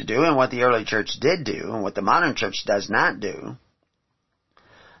church to do, and what the early church did do, and what the modern church does not do.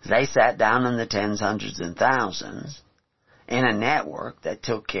 They sat down in the tens, hundreds, and thousands in a network that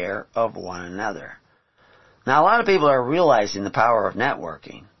took care of one another. Now, a lot of people are realizing the power of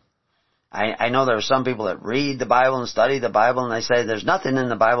networking. I know there are some people that read the Bible and study the Bible, and they say there's nothing in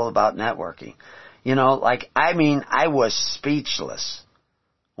the Bible about networking. I was speechless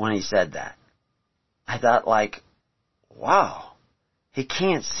when he said that. I thought, wow, he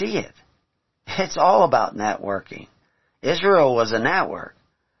can't see it. It's all about networking. Israel was a network.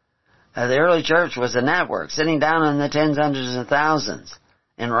 The early church was a network, sitting down in the tens, hundreds, and thousands,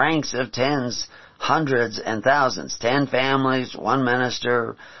 in ranks of tens, hundreds, and thousands. 10 families, 1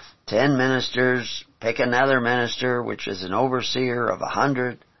 minister, 10 ministers, pick another minister, which is an overseer of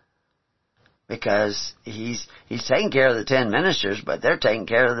 100, because he's taking care of the 10 ministers, but they're taking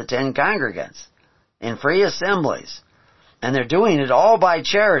care of the 10 congregants in free assemblies. And they're doing it all by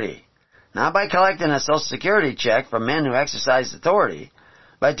charity, not by collecting a Social Security check from men who exercise authority,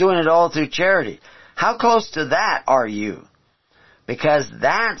 but doing it all through charity. How close to that are you? Because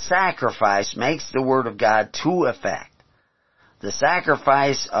that sacrifice makes the Word of God to effect. The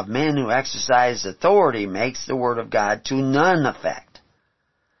sacrifice of men who exercise authority makes the Word of God to none effect.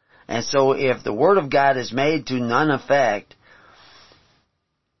 And so if the Word of God is made to none effect,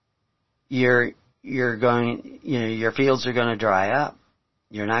 your fields are going to dry up.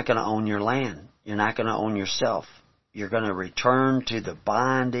 You're not going to own your land. You're not going to own yourself. You're going to return to the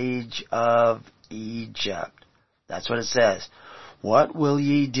bondage of Egypt. That's what it says. What will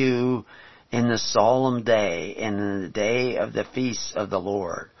ye do in the solemn day, and in the day of the feasts of the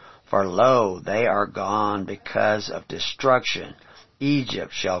Lord? For lo, they are gone because of destruction.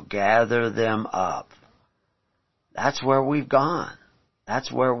 Egypt shall gather them up. That's where we've gone.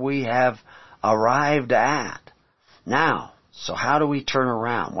 That's where we have arrived at. Now, so how do we turn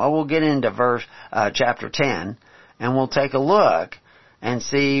around? Well, we'll get into chapter 10, and we'll take a look and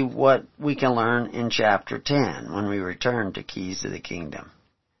see what we can learn in chapter 10 when we return to Keys of the Kingdom.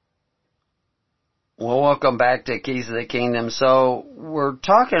 Well, welcome back to Keys of the Kingdom. So we're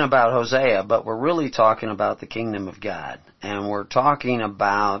talking about Hosea, but we're really talking about the kingdom of God. And we're talking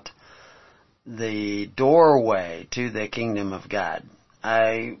about the doorway to the kingdom of God.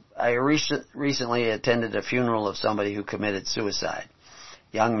 I recently attended a funeral of somebody who committed suicide.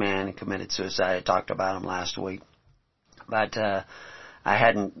 Young man who committed suicide. I talked about him last week. But I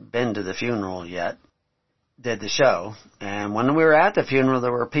hadn't been to the funeral yet. Did the show, and when we were at the funeral,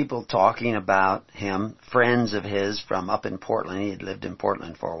 there were people talking about him, friends of his from up in Portland. He had lived in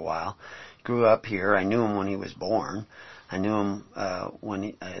Portland for a while, grew up here. I knew him when he was born. I knew him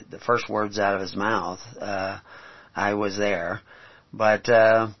when the first words out of his mouth. I was there, but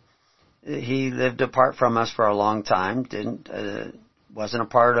he lived apart from us for a long time. Wasn't a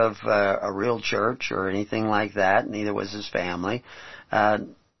part of a real church or anything like that. Neither was his family.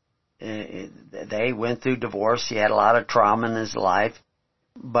 They went through divorce. He had a lot of trauma in his life.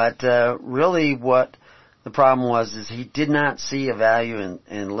 But really what the problem was is he did not see a value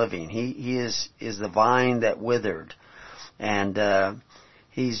in living. He is the vine that withered. And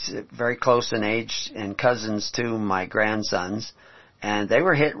he's very close in age and cousins to my grandsons. And they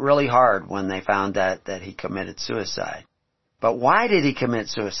were hit really hard when they found that he committed suicide. But why did he commit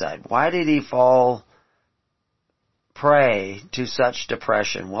suicide? Why did he fall prey to such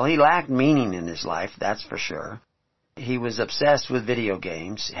depression? Well, he lacked meaning in his life, that's for sure. He was obsessed with video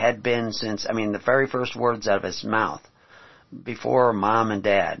games, had been since, the very first words out of his mouth before mom and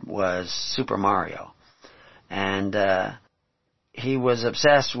dad was Super Mario. And he was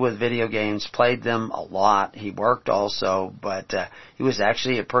obsessed with video games, played them a lot. He worked also, but he was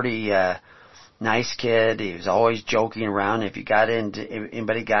actually a pretty nice kid. He was always joking around. If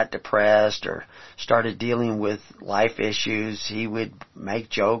anybody got depressed or started dealing with life issues, he would make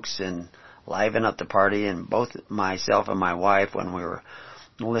jokes and liven up the party. And both myself and my wife, when we were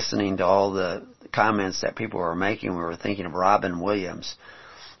listening to all the comments that people were making, we were thinking of Robin Williams,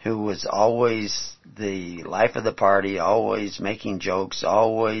 who was always the life of the party, always making jokes,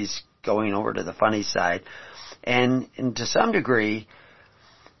 always going over to the funny side. And to some degree,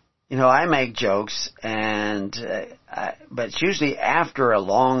 I make jokes, but it's usually after a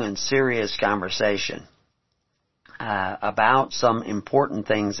long and serious conversation about some important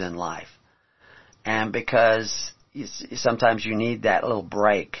things in life. And because sometimes you need that little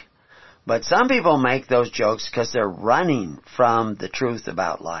break. But some people make those jokes because they're running from the truth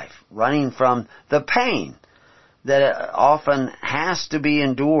about life, running from the pain that often has to be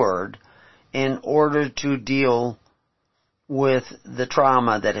endured in order to deal with the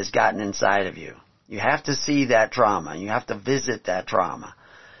trauma that has gotten inside of you. You have to see that trauma. You have to visit that trauma.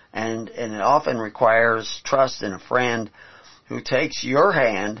 And it often requires trust in a friend who takes your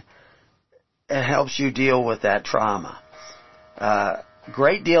hand and helps you deal with that trauma.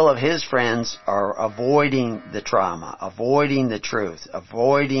 Great deal of his friends are avoiding the trauma, avoiding the truth,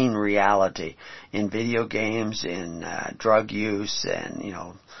 avoiding reality in video games, in drug use, and,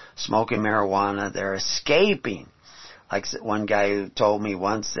 smoking marijuana. They're escaping. Like one guy who told me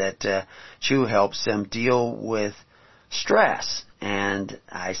once that chew helps him deal with stress. And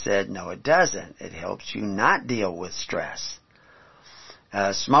I said, no, it doesn't. It helps you not deal with stress.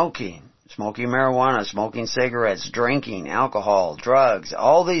 Smoking marijuana, smoking cigarettes, drinking, alcohol, drugs,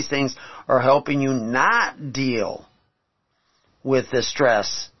 all these things are helping you not deal with the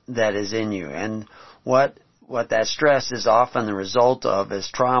stress that is in you. And what that stress is often the result of is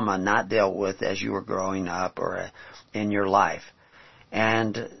trauma not dealt with as you were growing up or in your life.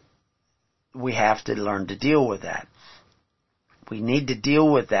 And we have to learn to deal with that. We need to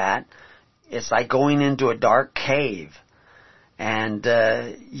deal with that. It's like going into a dark cave. And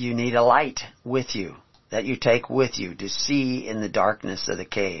you need a light with you that you take with you to see in the darkness of the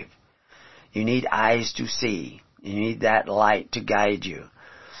cave. You need eyes to see. You need that light to guide you.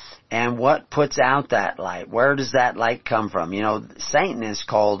 And what puts out that light? Where does that light come from? Satan is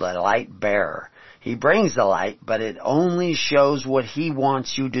called a light bearer. He brings the light, but it only shows what he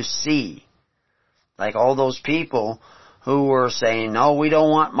wants you to see. Like all those people who were saying, no, we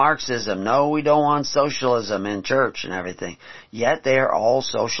don't want Marxism, no, we don't want socialism in church and everything. Yet they are all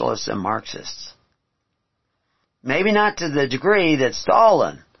socialists and Marxists. Maybe not to the degree that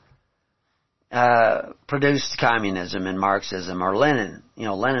Stalin produced communism and Marxism, or Lenin.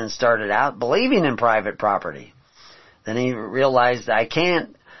 Lenin started out believing in private property. Then he realized, I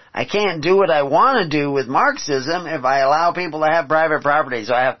can't do what I want to do with Marxism if I allow people to have private property,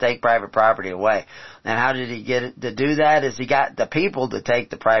 so I have to take private property away. And how did he get it to do that? Is he got the people to take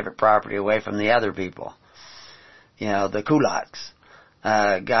the private property away from the other people. The kulaks.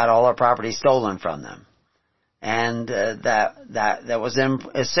 got all our property stolen from them. And that was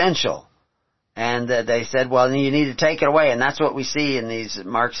essential. And they said, well, you need to take it away. And that's what we see in these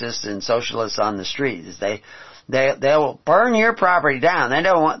Marxists and socialists on the street, is they will burn your property down. They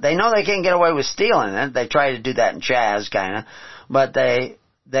know they can't get away with stealing it. They try to do that in Chaz, kinda. But they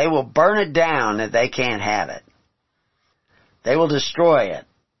will burn it down if they can't have it. They will destroy it.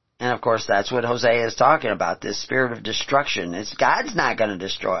 And of course that's what Hosea is talking about, this spirit of destruction. God's not going to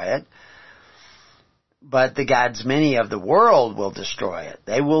destroy it. But the gods many of the world will destroy it.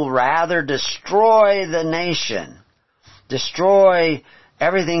 They will rather destroy the nation. Destroy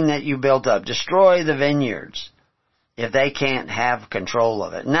everything that you built up. Destroy the vineyards if they can't have control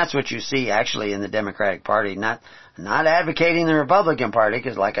of it. And that's what you see actually in the Democratic Party. Not advocating the Republican Party,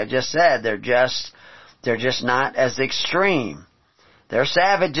 because like I just said, they're just not as extreme. They're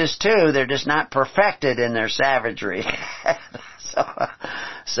savages too. They're just not perfected in their savagery.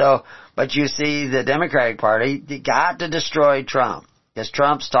 But you see the Democratic Party got to destroy Trump, because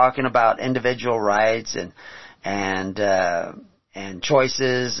Trump's talking about individual rights and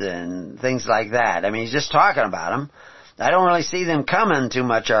choices and things like that. I mean, he's just talking about them. I don't really see them coming too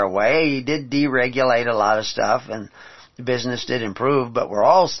much our way. He did deregulate a lot of stuff, and the business did improve, but we're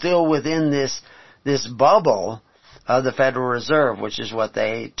all still within this bubble of the Federal Reserve, which is what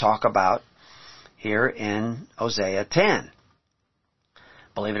they talk about here in Hosea 10.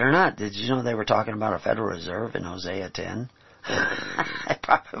 Believe it or not, did you know they were talking about a Federal Reserve in Hosea 10?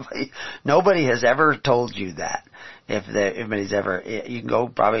 Nobody has ever told you that. If anybody's ever, you can go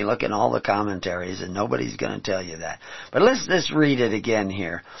probably look in all the commentaries and nobody's going to tell you that. But let's read it again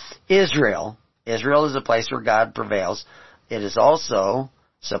here. Israel is a place where God prevails. It is also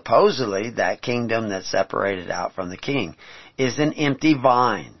supposedly that kingdom that's separated out from the king, is an empty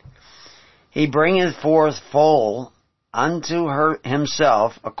vine. He bringeth forth full unto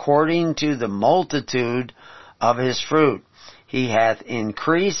himself according to the multitude of his fruit. He hath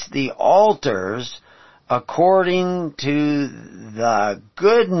increased the altars according to the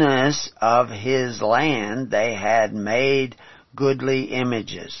goodness of his land. They had made goodly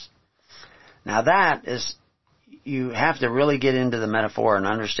images. Now that is, you have to really get into the metaphor and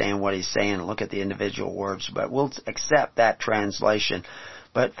understand what he's saying and look at the individual words, but we'll accept that translation.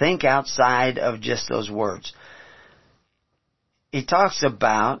 But think outside of just those words. He talks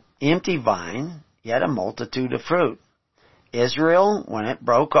about empty vine, yet a multitude of fruit. Israel, when it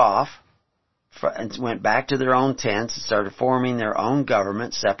broke off and went back to their own tents and started forming their own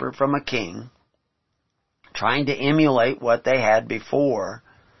government separate from a king, trying to emulate what they had before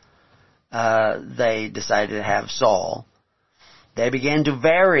they decided to have Saul, they began to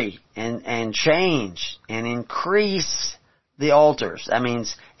vary and change and increase the altars. That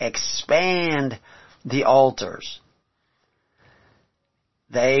means expand the altars.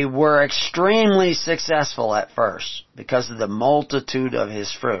 They were extremely successful at first because of the multitude of his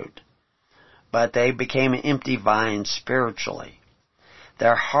fruit. But they became an empty vine spiritually.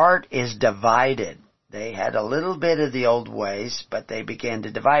 Their heart is divided. They had a little bit of the old ways, but they began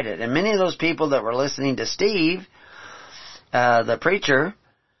to divide it. And many of those people that were listening to Steve, the preacher,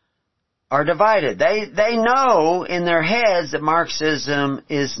 are divided. They know in their heads that Marxism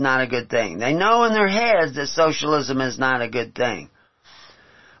is not a good thing. They know in their heads that socialism is not a good thing.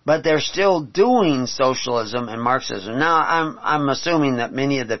 But they're still doing socialism and Marxism. Now, I'm assuming that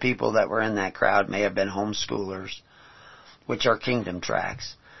many of the people that were in that crowd may have been homeschoolers, which are kingdom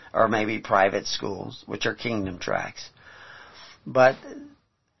tracts, or maybe private schools, which are kingdom tracts. But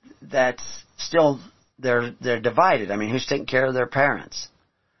that's still, they're divided. I mean, who's taking care of their parents?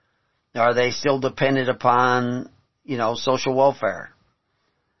 Are they still dependent upon, social welfare?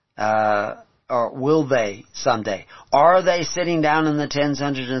 Or will they someday? Are they sitting down in the tens,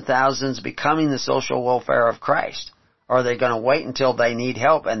 hundreds, and thousands becoming the social welfare of Christ? Or are they going to wait until they need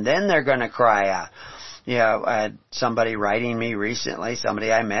help and then they're going to cry out? I had somebody writing me recently,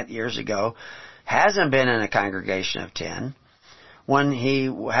 somebody I met years ago, hasn't been in a congregation of 10. When he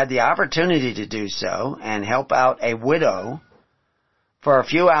had the opportunity to do so and help out a widow for a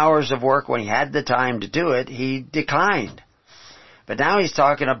few hours of work when he had the time to do it, he declined. But now he's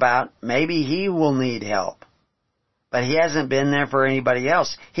talking about maybe he will need help. But he hasn't been there for anybody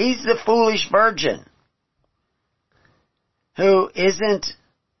else. He's the foolish virgin who isn't,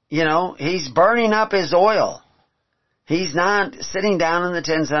 he's burning up his oil. He's not sitting down in the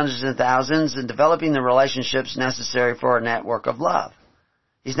tens, hundreds, and thousands and developing the relationships necessary for a network of love.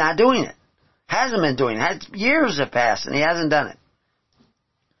 He's not doing it. Hasn't been doing it. Years have passed and he hasn't done it.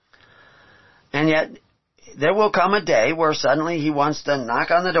 And yet, there will come a day where suddenly he wants to knock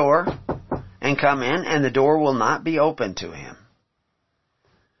on the door and come in, and the door will not be open to him.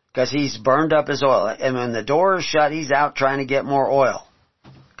 because he's burned up his oil. And when the door is shut, he's out trying to get more oil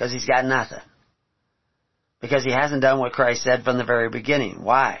because he's got nothing. Because he hasn't done what Christ said from the very beginning.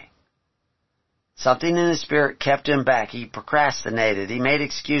 Why? Something in his spirit kept him back. He procrastinated. He made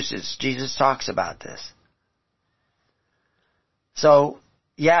excuses. Jesus talks about this. So,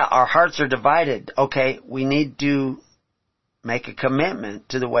 yeah, our hearts are divided. Okay, we need to make a commitment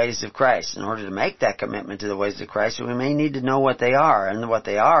to the ways of Christ. In order to make that commitment to the ways of Christ, we may need to know what they are. And what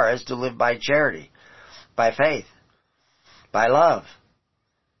they are is to live by charity, by faith, by love,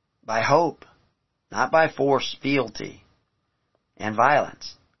 by hope, not by force, fealty, and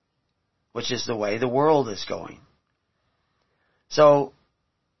violence, which is the way the world is going. So,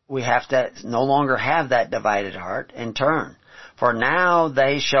 we have to no longer have that divided heart and turn. For now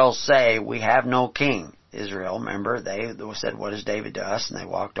they shall say, we have no king. Israel, remember, they said, what is David to us? And they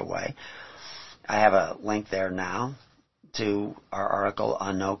walked away. I have a link there now to our article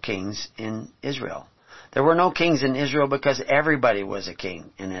on no kings in Israel. There were no kings in Israel because everybody was a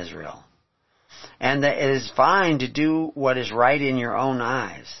king in Israel. And it is fine to do what is right in your own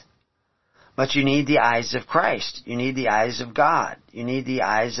eyes. But you need the eyes of Christ. You need the eyes of God. You need the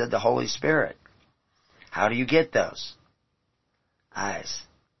eyes of the Holy Spirit. How do you get those eyes?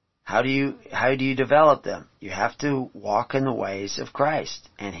 How do you develop them? You have to walk in the ways of Christ.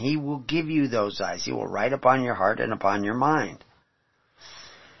 And He will give you those eyes. He will write upon your heart and upon your mind.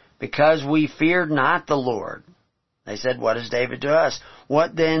 Because we feared not the Lord. They said, what is David to us?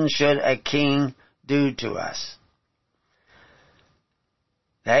 What then should a king do to us?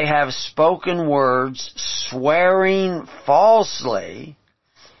 They have spoken words, swearing falsely,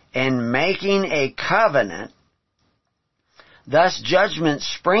 and making a covenant. Thus judgment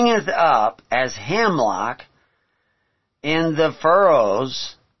springeth up as hemlock in the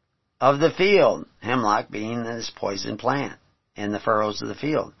furrows of the field. Hemlock being this poison plant in the furrows of the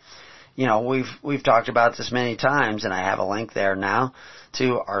field. You know, we've talked about this many times, and I have a link there now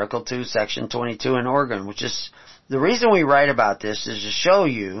to Article 2, Section 22 in Oregon, which is, the reason we write about this is to show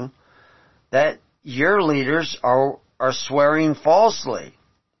you that your leaders are swearing falsely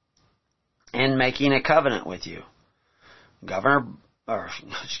and making a covenant with you.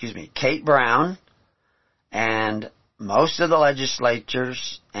 Kate Brown and most of the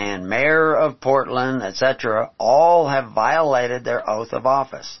legislatures and mayor of Portland, etc., all have violated their oath of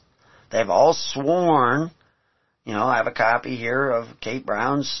office. They've all sworn, I have a copy here of Kate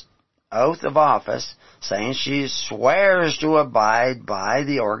Brown's oath of office saying she swears to abide by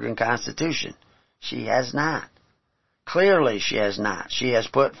the Oregon Constitution. She has not. Clearly she has not. She has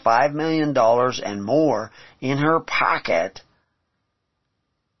put $5 million and more in her pocket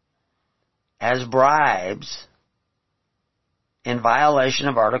as bribes in violation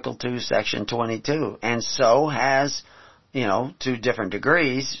of Article 2, Section 22. And so has, to different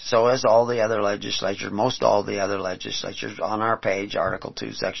degrees, so has all the other legislatures, most all the other legislatures. On our page, Article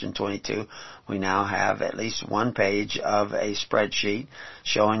 2, Section 22, we now have at least one page of a spreadsheet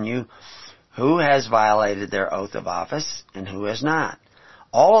showing you who has violated their oath of office and who has not.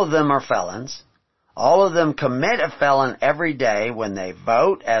 All of them are felons. All of them commit a felon every day when they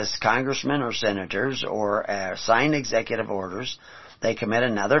vote as congressmen or senators or sign executive orders. They commit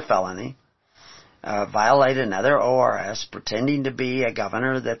another felony, violate another ORS, pretending to be a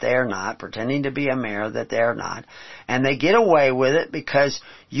governor that they are not, pretending to be a mayor that they are not. And they get away with it because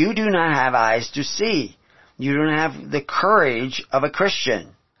you do not have eyes to see. You don't have the courage of a Christian.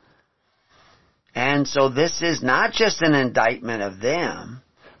 And so this is not just an indictment of them,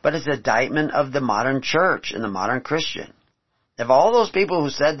 but it's an indictment of the modern church and the modern Christian. If all those people who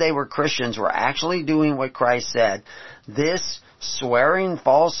said they were Christians were actually doing what Christ said, this swearing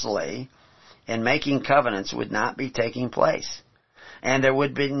falsely and making covenants would not be taking place. And there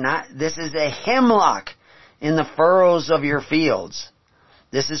would be not, this is a hemlock in the furrows of your fields.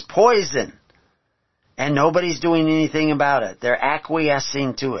 This is poison. And nobody's doing anything about it. They're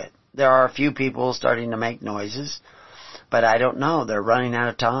acquiescing to it. There are a few people starting to make noises, but I don't know. They're running out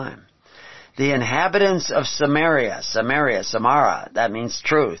of time. The inhabitants of Samara, that means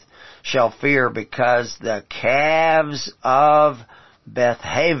truth, shall fear because the calves of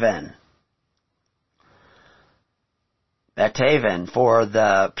Bethaven, for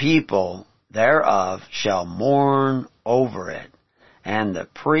the people thereof shall mourn over it, and the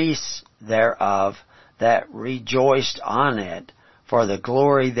priests thereof that rejoiced on it, for the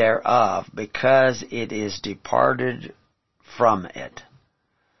glory thereof, because it is departed from it.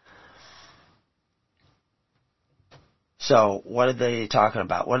 So, what are they talking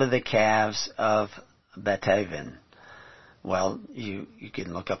about? What are the calves of Bethaven? Well, you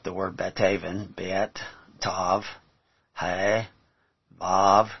can look up the word Bethaven, Bet, Tav, He,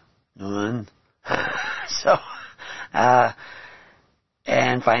 Vav, Nun. So,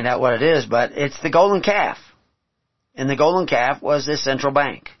 and find out what it is, but it's the golden calf. And the golden calf was a central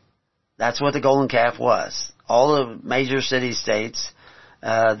bank. That's what the golden calf was. All the major city-states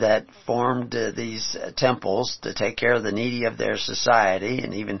that formed these temples to take care of the needy of their society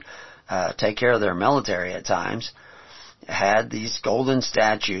and even take care of their military at times had these golden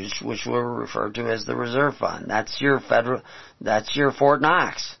statues, which were referred to as the reserve fund. That's your Fort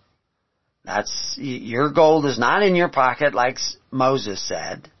Knox. Your gold is not in your pocket like Moses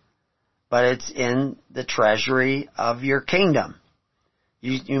said, but it's in the treasury of your kingdom.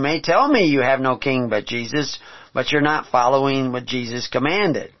 You may tell me you have no king but Jesus, but you're not following what Jesus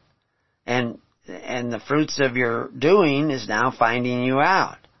commanded. And the fruits of your doing is now finding you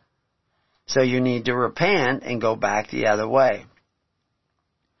out. So you need to repent and go back the other way.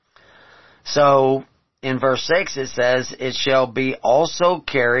 So, in verse 6 it says, it shall be also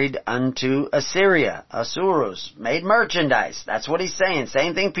carried unto Assyria, Assurus, made merchandise. That's what he's saying.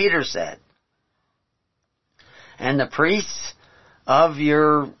 Same thing Peter said. And the priests of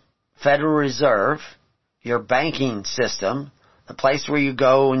your Federal Reserve, your banking system, the place where you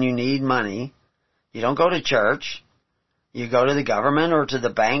go when you need money, you don't go to church. You go to the government or to the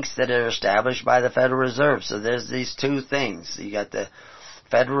banks that are established by the Federal Reserve. So there's these two things. You got the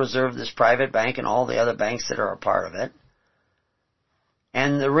Federal Reserve, this private bank, and all the other banks that are a part of it.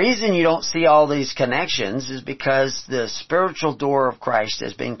 And the reason you don't see all these connections is because the spiritual door of Christ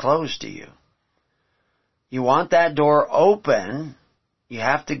has been closed to you. You want that door open, you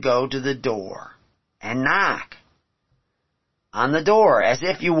have to go to the door and knock on the door, as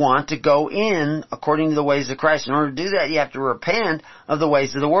if you want to go in according to the ways of Christ. In order to do that, you have to repent of the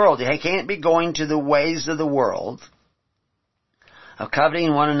ways of the world. You can't be going to the ways of the world, of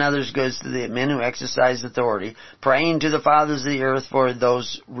coveting one another's goods to the men who exercise authority, praying to the fathers of the earth for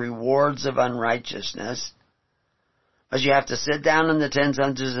those rewards of unrighteousness. But you have to sit down in the tens,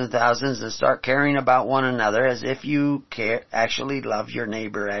 hundreds, and thousands and start caring about one another as if you actually love your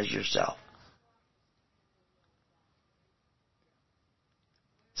neighbor as yourself.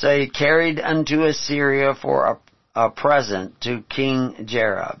 So he carried unto Assyria for a present to King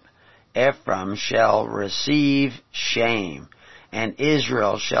Jareb. Ephraim shall receive shame, and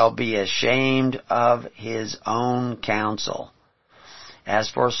Israel shall be ashamed of his own counsel.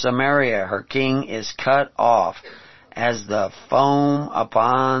 As for Samaria, her king is cut off as the foam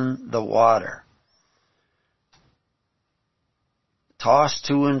upon the water. Tossed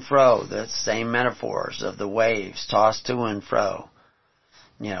to and fro, the same metaphors of the waves, tossed to and fro.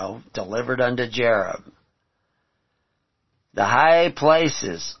 Delivered unto Jareb. The high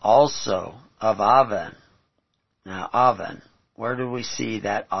places also of Aven. Now, Aven, where do we see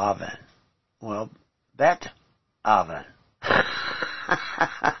that Aven? Well, Bet Aven.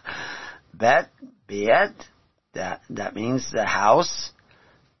 Bet, that means the house.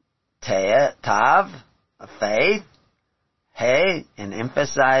 Tav, a faith. Hey, an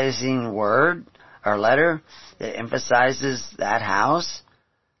emphasizing word or letter that emphasizes that house.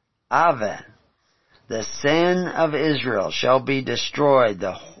 Aven, the sin of Israel shall be destroyed.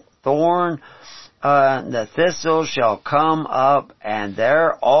 The thorn, the thistle shall come up, and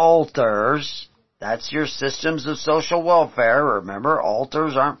their altars, that's your systems of social welfare. Remember,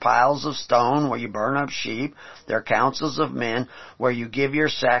 altars aren't piles of stone where you burn up sheep. They're councils of men where you give your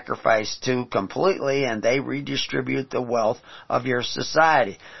sacrifice to completely, and they redistribute the wealth of your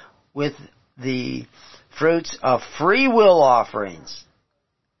society with the fruits of free will offerings.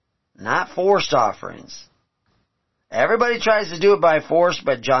 Not forced offerings. Everybody tries to do it by force,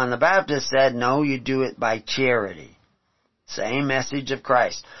 but John the Baptist said, no, you do it by charity. Same message of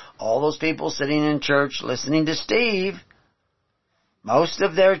Christ. All those people sitting in church listening to Steve, most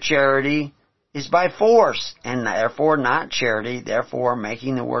of their charity is by force, and therefore not charity, therefore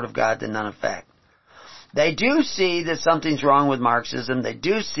making the Word of God to none effect. They do see that something's wrong with Marxism. They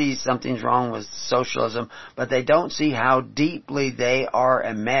do see something's wrong with socialism, but they don't see how deeply they are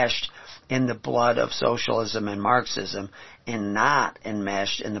enmeshed in the blood of socialism and Marxism and not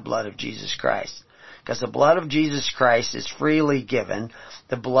enmeshed in the blood of Jesus Christ. Because the blood of Jesus Christ is freely given.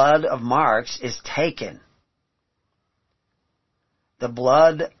 The blood of Marx is taken. The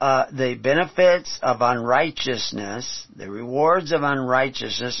blood, the benefits of unrighteousness, the rewards of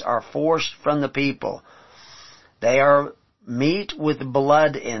unrighteousness are forced from the people. They are meat with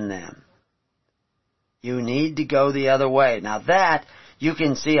blood in them. You need to go the other way. Now that, you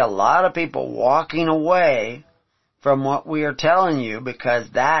can see a lot of people walking away from what we are telling you because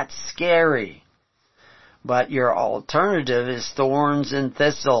that's scary. But your alternative is thorns and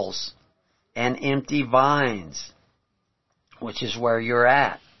thistles and empty vines. which is where you're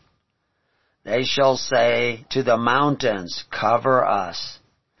at. They shall say to the mountains, cover us,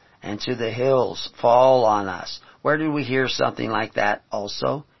 and to the hills, fall on us. Where did we hear something like that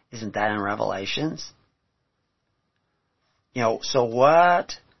also? Isn't that in Revelations? So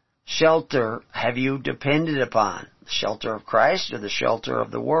what shelter have you depended upon? The shelter of Christ or the shelter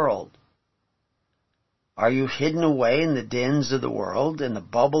of the world? Are you hidden away in the dens of the world, in the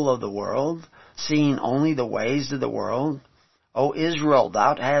bubble of the world, seeing only the ways of the world? O Israel,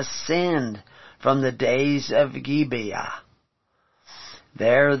 thou hast sinned from the days of Gibeah.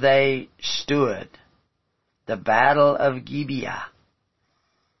 There they stood, the battle of Gibeah,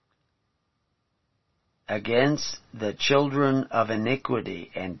 against the children of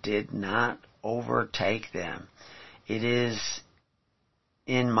iniquity, and did not overtake them. It is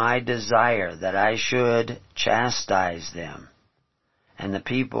in my desire that I should chastise them, and the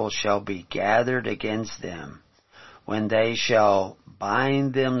people shall be gathered against them, when they shall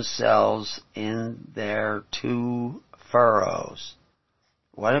bind themselves in their two furrows.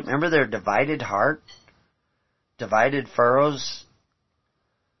 Remember their divided heart? Divided furrows?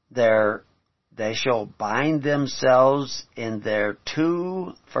 They shall bind themselves in their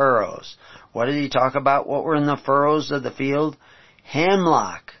two furrows. What did he talk about? What were in the furrows of the field?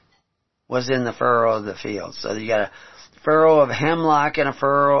 Hemlock was in the furrow of the field. So you got a furrow of hemlock and a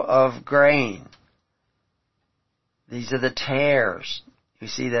furrow of grain. These are the tares. You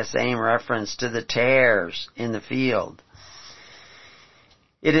see the same reference to the tares in the field.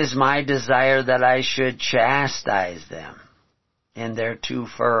 It is my desire that I should chastise them in their two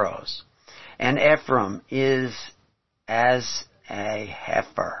furrows. And Ephraim is as a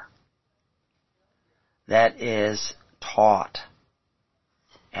heifer that is taught,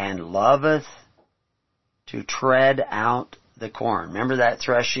 and loveth to tread out the corn. Remember that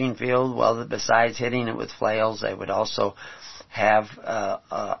threshing field? Well, besides hitting it with flails, they would also have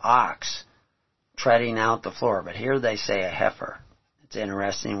ox treading out the floor. But here they say a heifer. It's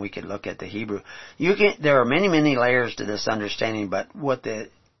interesting. We could look at the Hebrew. There are many, many layers to this understanding, but what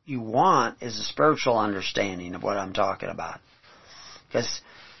you want is a spiritual understanding of what I'm talking about. Because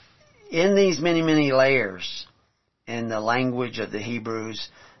in these many, many layers, in the language of the Hebrews,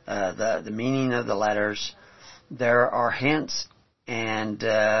 the meaning of the letters, there are hints and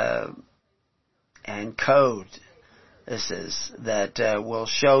code. This is that will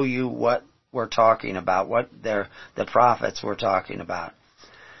show you what we're talking about, what the prophets were talking about.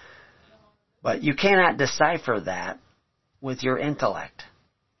 But you cannot decipher that with your intellect.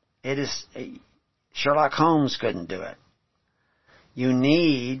 Sherlock Holmes couldn't do it. You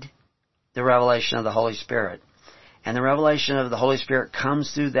need the revelation of the Holy Spirit. And the revelation of the Holy Spirit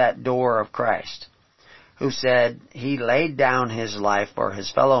comes through that door of Christ, who said he laid down his life for his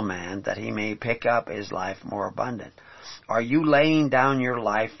fellow man that he may pick up his life more abundant. Are you laying down your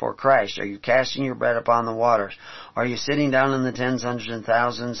life for Christ? Are you casting your bread upon the waters? Are you sitting down in the tens, hundreds, and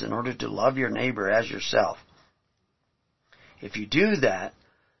thousands in order to love your neighbor as yourself? If you do that,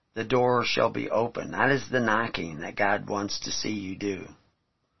 the door shall be open. That is the knocking that God wants to see you do.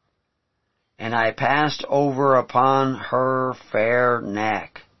 And I passed over upon her fair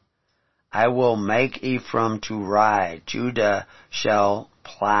neck. I will make Ephraim to ride. Judah shall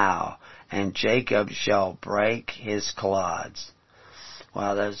plow, and Jacob shall break his clods.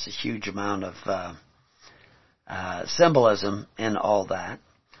 Well, there's a huge amount of symbolism in all that.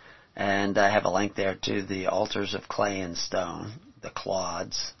 And I have a link there to the altars of clay and stone, the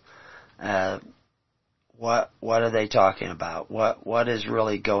clods. What are they talking about? What is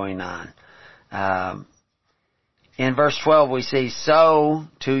really going on? In verse 12 we see, sow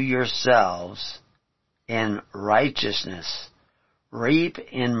to yourselves in righteousness, reap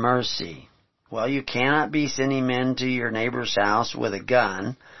in mercy. Well, you cannot be sending men to your neighbor's house with a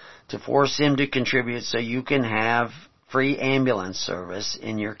gun to force him to contribute so you can have free ambulance service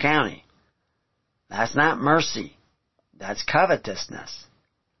in your county. That's not mercy. That's covetousness.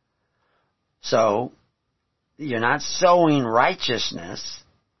 So, you're not sowing righteousness,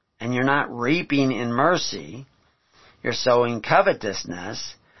 and you're not reaping in mercy. You're sowing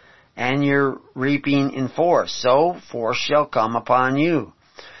covetousness, and you're reaping in force. So force shall come upon you.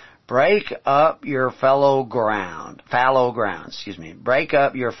 Break up your fallow ground. Break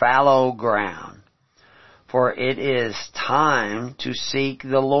up your fallow ground. For it is time to seek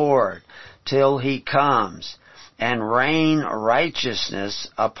the Lord till He comes and rain righteousness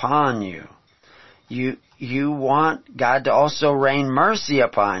upon you. You want God to also rain mercy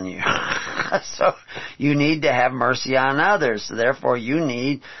upon you. So you need to have mercy on others. So therefore you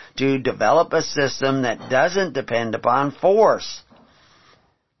need to develop a system that doesn't depend upon force,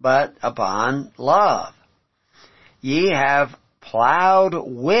 but upon love. Ye have plowed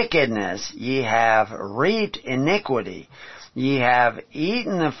wickedness, ye have reaped iniquity, ye have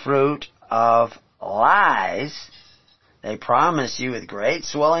eaten the fruit of lies. They promise you with great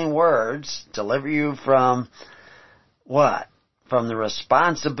swelling words, deliver you from what? From the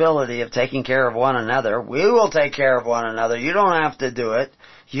responsibility of taking care of one another. We will take care of one another. You don't have to do it.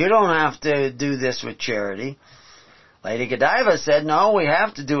 You don't have to do this with charity. Lady Godiva said, no, we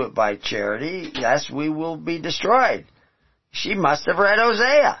have to do it by charity. Yes, we will be destroyed. She must have read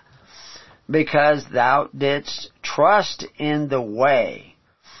Hosea. Because thou didst trust in the way,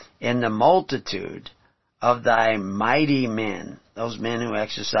 in the multitude of thy mighty men, those men who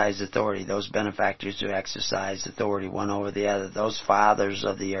exercise authority, those benefactors who exercise authority one over the other, those fathers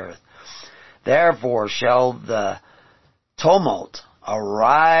of the earth. Therefore shall the tumult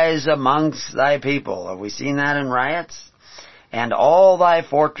arise amongst thy people. Have we seen that in riots? And all thy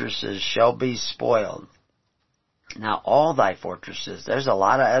fortresses shall be spoiled. Now, all thy fortresses, there's a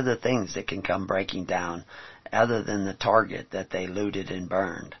lot of other things that can come breaking down other than the target that they looted and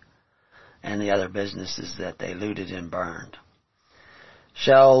burned, and the other businesses that they looted and burned,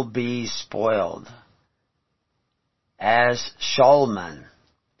 shall be spoiled. As Shalman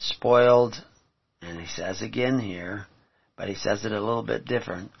spoiled, and he says again here, but he says it a little bit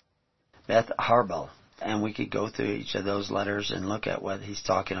different, Beth Harbel. And we could go through each of those letters and look at what he's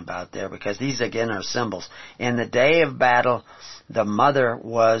talking about there, because these again are symbols. In the day of battle, the mother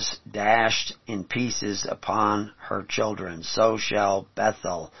was dashed in pieces upon her children. So shall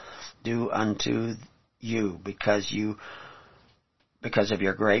Bethel do unto you, because of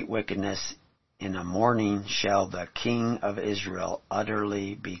your great wickedness. In the morning shall the King of Israel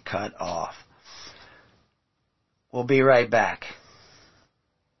utterly be cut off. We'll be right back.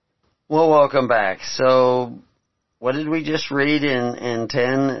 Well, welcome back. So, what did we just read in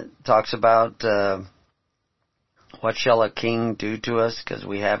 10? It talks about what shall a king do to us, because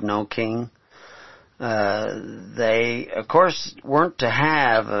we have no king. They, of course, weren't to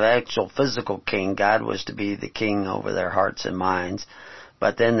have an actual physical king. God was to be the king over their hearts and minds.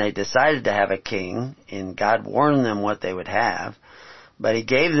 But then they decided to have a king, and God warned them what they would have. But He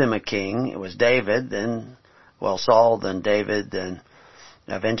gave them a king. It was David, then, Saul, then David, then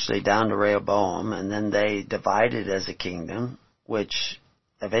eventually down to Rehoboam, and then they divided as a kingdom, which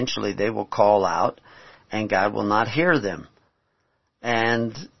eventually they will call out, and God will not hear them.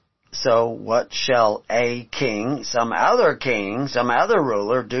 And so what shall a king, some other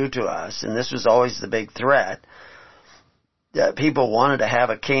ruler do to us? And this was always the big threat. That people wanted to have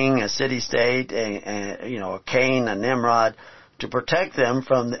a king, a city-state, a Cain, a Nimrod, to protect them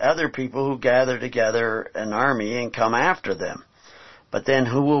from the other people who gather together an army and come after them. But then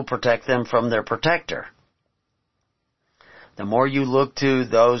who will protect them from their protector? The more you look to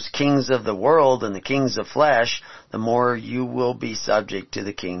those kings of the world and the kings of flesh, the more you will be subject to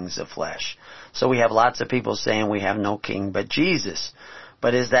the kings of flesh. So we have lots of people saying we have no king but Jesus.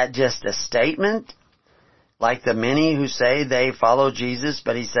 But is that just a statement? Like the many who say they follow Jesus,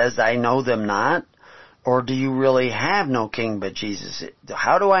 but He says, I know them not? Or do you really have no king but Jesus?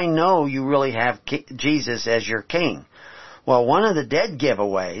 How do I know you really have Jesus as your king? Well, one of the dead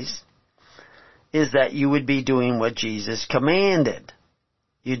giveaways is that you would be doing what Jesus commanded.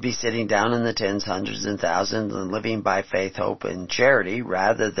 You'd be sitting down in the tens, hundreds, and thousands and living by faith, hope, and charity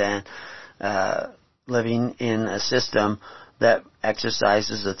rather than living in a system that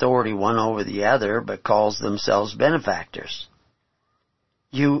exercises authority one over the other but calls themselves benefactors.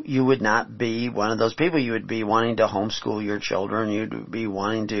 You would not be one of those people. You would be wanting to homeschool your children. You'd be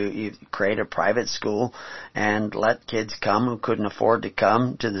wanting to create a private school and let kids come who couldn't afford to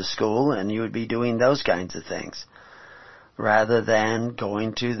come to the school, and you would be doing those kinds of things. Rather than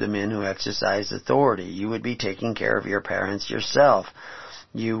going to the men who exercise authority. You would be taking care of your parents yourself.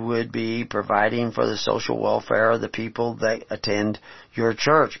 You would be providing for the social welfare of the people that attend your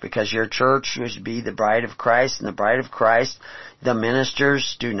church, because your church would be the bride of Christ, and the bride of Christ, the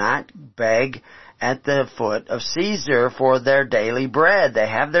ministers do not beg at the foot of Caesar for their daily bread. They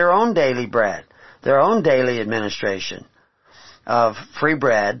have their own daily bread, their own daily administration of free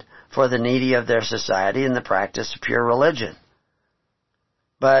bread for the needy of their society and the practice of pure religion.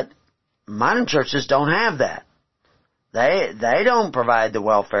 But modern churches don't have that. They don't provide the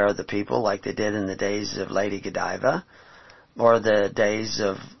welfare of the people like they did in the days of Lady Godiva or the days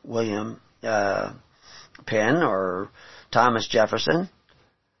of William Penn or Thomas Jefferson.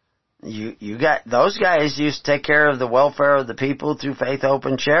 You got those guys used to take care of the welfare of the people through faith, hope,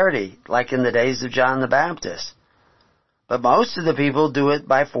 and charity, like in the days of John the Baptist. But most of the people do it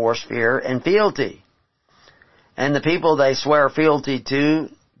by force, fear, and fealty. And the people they swear fealty to,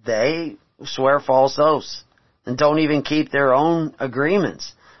 they swear false oaths. and don't even keep their own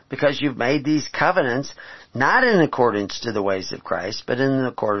agreements, because you've made these covenants not in accordance to the ways of Christ, but in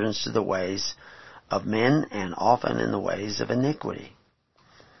accordance to the ways of men, and often in the ways of iniquity.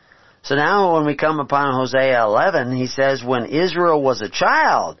 So now when we come upon Hosea 11, he says, when Israel was a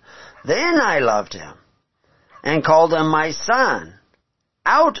child, then I loved him and called him my son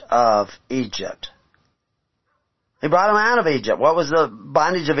out of Egypt. He brought him out of Egypt. What was the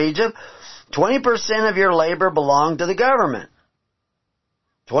bondage of Egypt? 20% of your labor belonged to the government.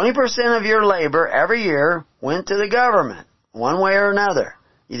 20% of your labor every year went to the government, one way or another.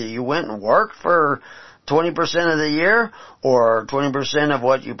 Either you went and worked for 20% of the year, or 20% of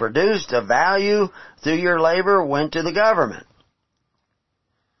what you produced of value through your labor went to the government.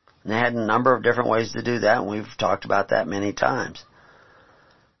 And they had a number of different ways to do that, and we've talked about that many times.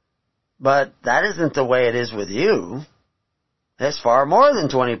 But that isn't the way it is with you. It's far more than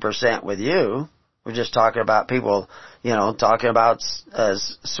 20% with you. We're just talking about people, talking about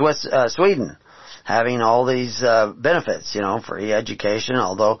Sweden having all these benefits, free education,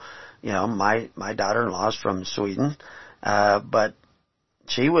 although, my daughter-in-law's from Sweden, but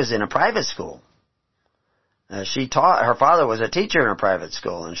she was in a private school. Her father was a teacher in a private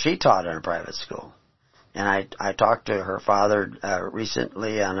school, and she taught in a private school. And I talked to her father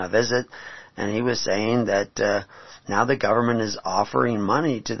recently on a visit, and he was saying that now the government is offering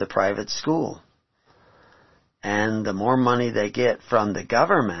money to the private school. And the more money they get from the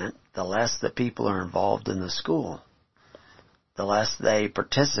government, the less the people are involved in the school. The less they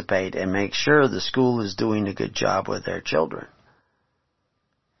participate and make sure the school is doing a good job with their children.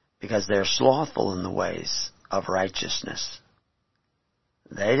 Because they're slothful in the ways of righteousness.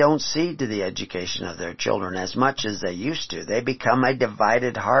 They don't see to the education of their children as much as they used to. They become a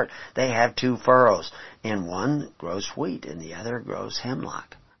divided heart. They have two furrows. In one grows wheat, and the other grows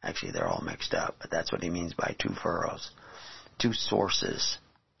hemlock. Actually, they're all mixed up, but that's what he means by two furrows. Two sources.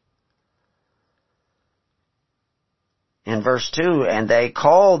 In verse 2, and they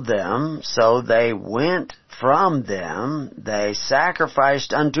called them, so they went from them. They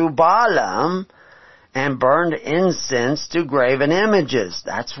sacrificed unto Balaam, and burned incense to graven images.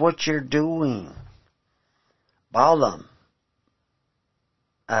 That's what you're doing. Balaam,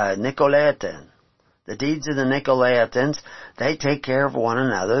 Nicolaitan. The deeds of the Nicolaitans, they take care of one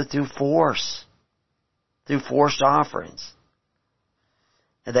another through forced offerings.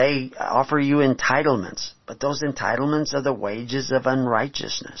 They offer you entitlements, but those entitlements are the wages of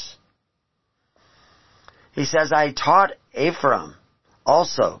unrighteousness. He says, I taught Ephraim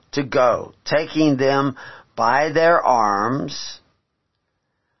also to go, taking them by their arms,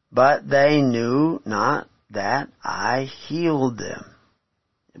 but they knew not that I healed them.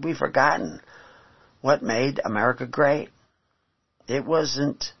 We've forgotten what made America great. It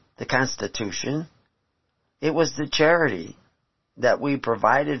wasn't the Constitution. It was the charity that we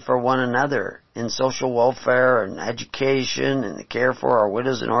provided for one another in social welfare and education and the care for our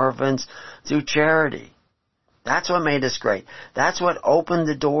widows and orphans through charity. That's what made us great. That's what opened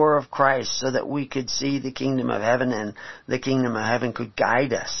the door of Christ so that we could see the kingdom of heaven, and the kingdom of heaven could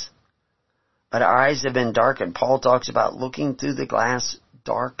guide us. But our eyes have been darkened. Paul talks about looking through the glass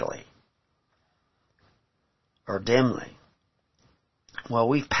darkly or dimly. Well,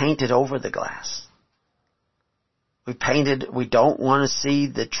 we've painted over the glass. We don't want to see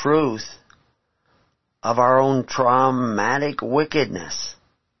the truth of our own traumatic wickedness.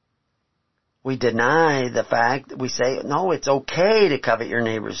 We deny the fact, we say, no, it's okay to covet your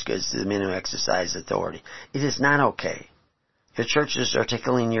neighbor's goods to the men who exercise authority. It is not okay. Your churches are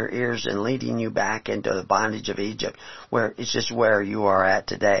tickling your ears and leading you back into the bondage of Egypt, where it's just where you are at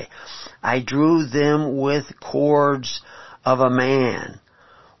today. I drew them with cords of a man,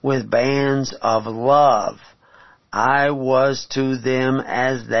 with bands of love. I was to them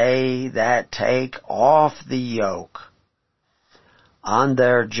as they that take off the yoke on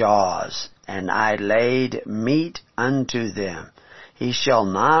their jaws, and I laid meat unto them. He shall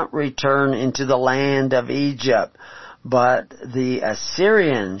not return into the land of Egypt, but the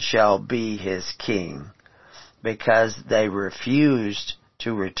Assyrian shall be his king, because they refused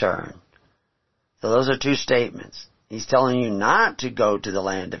to return. So those are two statements. He's telling you not to go to the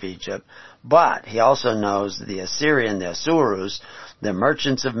land of Egypt, but he also knows the Assyrian, the Asurus, the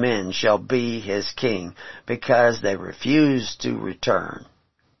merchants of men, shall be his king, because they refused to return.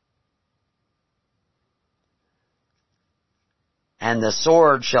 And the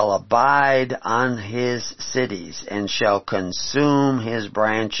sword shall abide on his cities, and shall consume his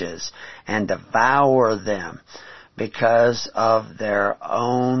branches, and devour them, because of their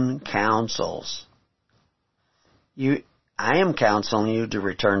own counsels. I am counseling you to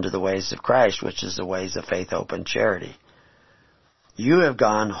return to the ways of Christ, which is the ways of faith, hope, and charity. You have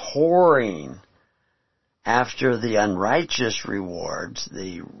gone whoring after the unrighteous rewards,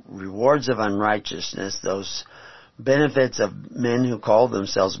 the rewards of unrighteousness, those benefits of men who call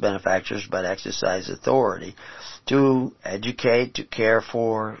themselves benefactors but exercise authority, to educate, to care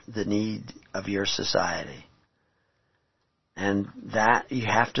for the need of your society. And that, you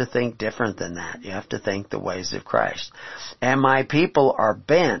have to think different than that. You have to think the ways of Christ. And my people are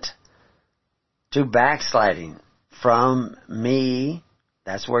bent to backsliding from me.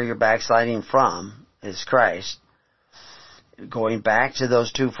 That's where you're backsliding from, is Christ. Going back to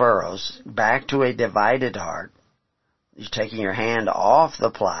those two furrows, back to a divided heart. You're taking your hand off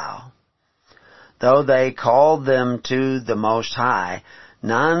the plow. Though they called them to the Most High,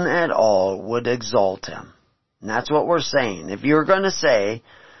 none at all would exalt him. And that's what we're saying. If you're going to say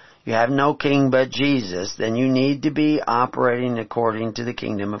you have no king but Jesus, then you need to be operating according to the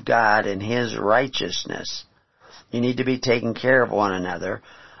kingdom of God and His righteousness. You need to be taking care of one another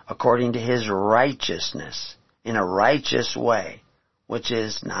according to His righteousness, in a righteous way, which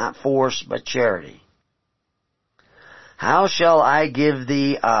is not force but charity. How shall I give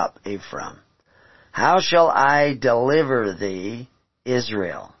thee up, Ephraim? How shall I deliver thee,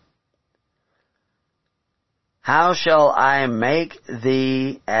 Israel? How shall I make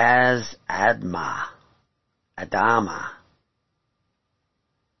thee as Admah?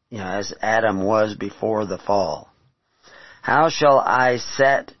 As Adam was before the fall. How shall I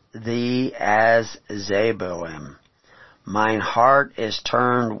set thee as Zeboim? Mine heart is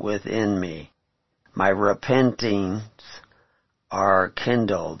turned within me. My repentings are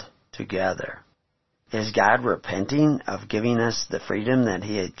kindled together. Is God repenting of giving us the freedom that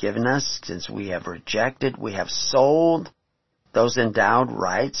He had given us, since we have rejected, we have sold those endowed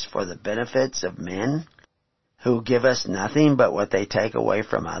rights for the benefits of men who give us nothing but what they take away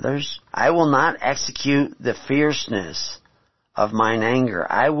from others? I will not execute the fierceness of mine anger.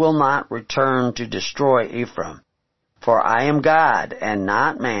 I will not return to destroy Ephraim, for I am God and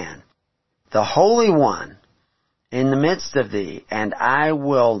not man, the Holy One in the midst of thee, and I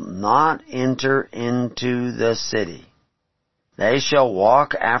will not enter into the city. They shall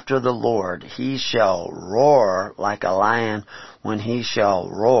walk after the Lord. He shall roar like a lion when he shall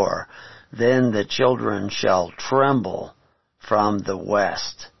roar. Then the children shall tremble from the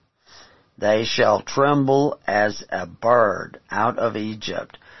west. They shall tremble as a bird out of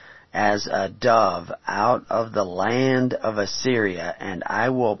Egypt, as a dove out of the land of Assyria, and I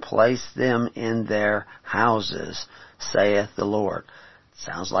will place them in their houses, saith the Lord.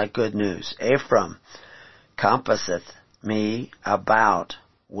 Sounds like good news. Ephraim compasseth me about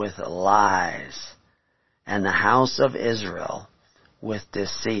with lies, and the house of Israel with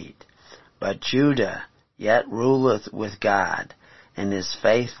deceit. But Judah yet ruleth with God, and is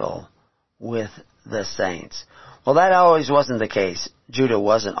faithful with the saints. Well, that always wasn't the case. Judah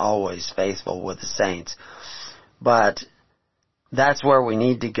wasn't always faithful with the saints. But that's where we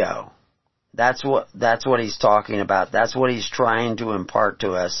need to go. That's what he's talking about. That's what he's trying to impart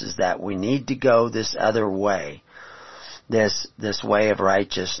to us, is that we need to go this other way. This way of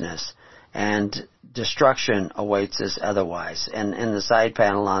righteousness. And destruction awaits us otherwise. And in the side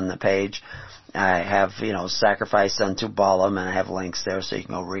panel on the page, I have, sacrifice unto Balaam, and I have links there so you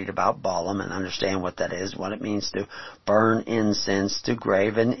can go read about Balaam and understand what that is, what it means to burn incense to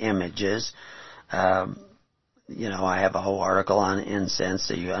graven images. I have a whole article on incense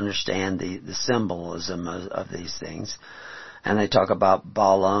so you understand the symbolism of these things. And they talk about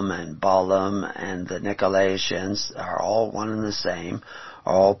Balaam and the Nicolaitans are all one and the same,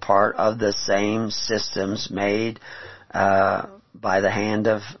 are all part of the same systems made by the hand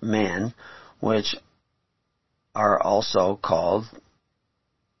of men, which are also called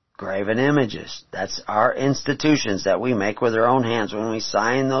graven images. That's our institutions that we make with our own hands. When we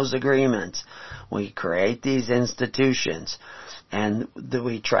sign those agreements, we create these institutions, and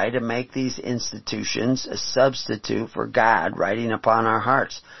we try to make these institutions a substitute for God writing upon our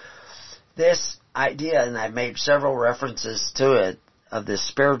hearts. This idea, and I've made several references to it, of the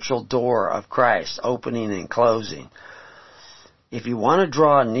spiritual door of Christ opening and closing. If you want to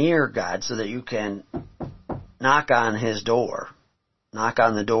draw near God so that you can knock on His door, knock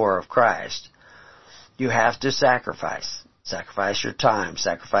on the door of Christ, you have to sacrifice. Sacrifice your time,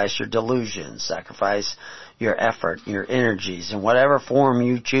 sacrifice your delusions, sacrifice your effort, your energies, in whatever form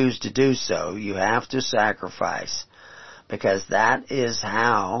you choose to do so, you have to sacrifice. Because that is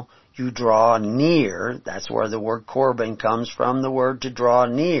how you draw near. That's where the word Corban comes from, the word to draw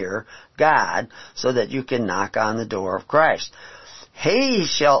near God, so that you can knock on the door of Christ. He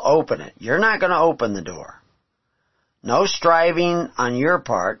shall open it. You're not going to open the door. No striving on your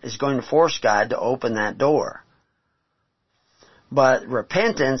part is going to force God to open that door. But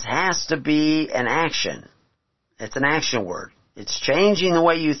repentance has to be an action. It's an action word. It's changing the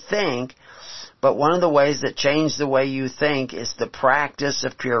way you think, but one of the ways that change the way you think is the practice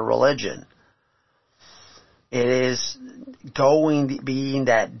of pure religion. It is being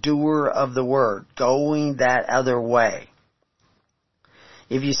that doer of the word, going that other way.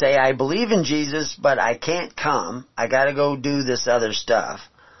 If you say, I believe in Jesus, but I can't come, I gotta go do this other stuff.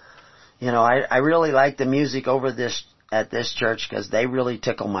 I really like the music at this church because they really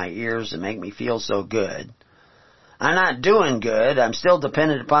tickle my ears and make me feel so good. I'm not doing good. I'm still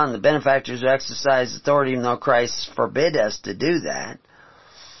dependent upon the benefactors who exercise authority, even though Christ forbid us to do that.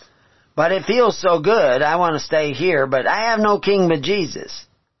 But it feels so good, I want to stay here, but I have no king but Jesus.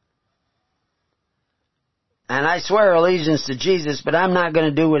 And I swear allegiance to Jesus, but I'm not going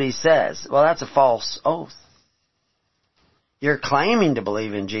to do what he says. Well, that's a false oath. You're claiming to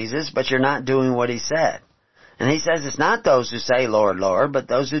believe in Jesus, but you're not doing what he said. And he says it's not those who say, Lord, Lord, but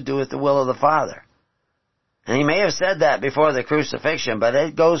those who doeth the will of the Father. And he may have said that before the crucifixion, but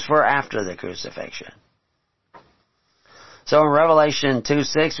it goes for after the crucifixion. So in Revelation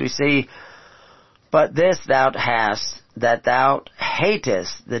 2:6 we see, but this thou hast, that thou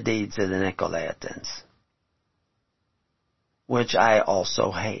hatest the deeds of the Nicolaitans, which I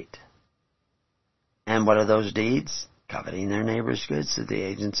also hate. And what are those deeds? Coveting their neighbor's goods through the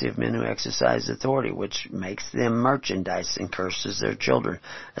agency of men who exercise authority, which makes them merchandise and curses their children,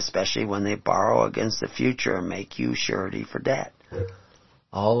 especially when they borrow against the future and make you surety for debt.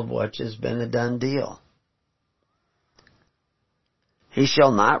 All of which has been a done deal. He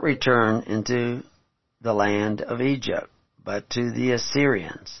shall not return into the land of Egypt, but to the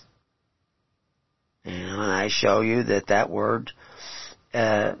Assyrians. And I show you that word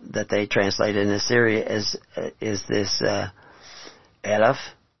that they translate in Assyria is this Aleph,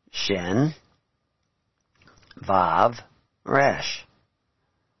 Shin, Vav, Resh.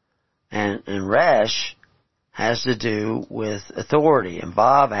 And Resh has to do with authority, and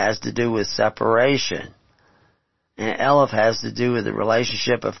Vav has to do with separation. And Aleph has to do with the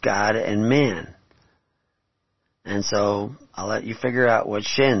relationship of God and men. And so I'll let you figure out what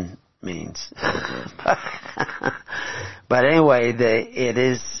Shin means. But anyway, it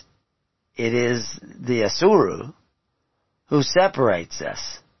is the Asuru who separates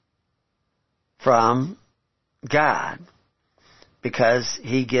us from God, because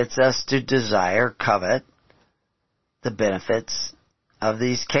he gets us to desire, covet the benefits of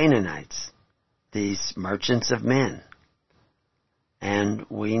these Canaanites, these merchants of men. And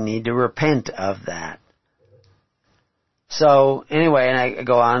we need to repent of that. So anyway, and I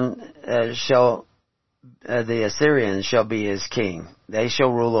go on, the Assyrians shall be his king. They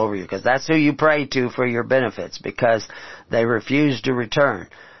shall rule over you, because that's who you pray to for your benefits, because they refuse to return.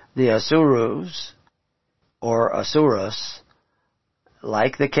 The Asurus, or Asurus,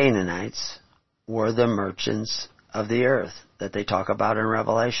 like the Canaanites, were the merchants of the earth that they talk about in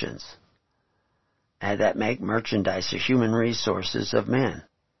Revelations, and that make merchandise or human resources of men.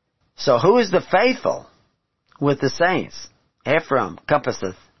 So who is the faithful with the saints? Ephraim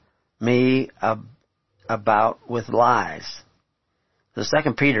compasseth me about with lies. The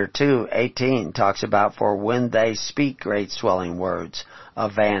 2 Peter 2:18 talks about, for when they speak great swelling words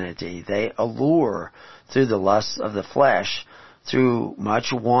of vanity, they allure through the lusts of the flesh, through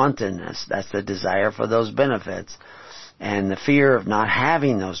much wantonness. That's the desire for those benefits, and the fear of not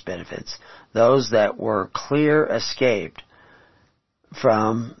having those benefits. Those that were clear escaped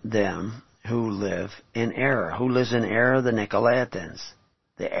from them who live in error. Who lives in error? The Nicolaitans.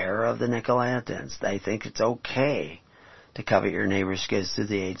 The error of the Nicolaitans. They think it's okay to covet your neighbor's goods through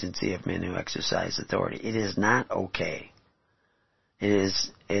the agency of men who exercise authority. It is not okay. It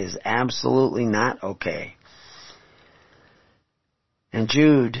is absolutely not okay. In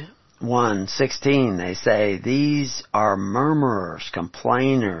Jude 1:16, they say, these are murmurers,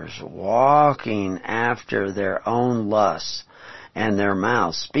 complainers, walking after their own lusts, and their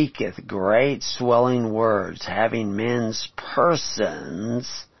mouth speaketh great swelling words, having men's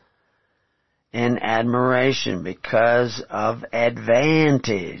persons in admiration because of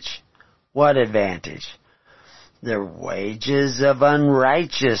advantage. What advantage? The wages of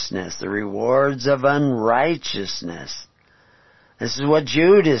unrighteousness, the rewards of unrighteousness. This is what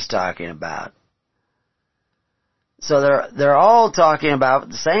Jude is talking about. So they're all talking about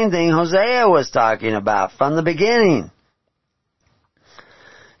the same thing Hosea was talking about from the beginning.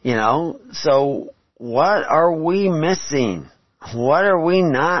 So what are we missing? What are we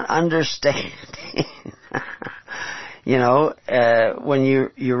not understanding? When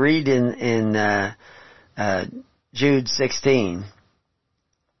you read in Jude 16,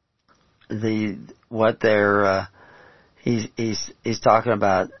 he's talking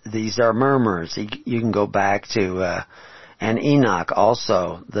about, these are murmurs. You can go back to, and Enoch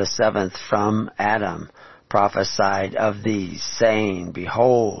also, the seventh from Adam, prophesied of these, saying,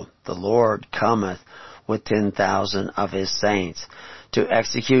 Behold, the Lord cometh with 10,000 of his saints, to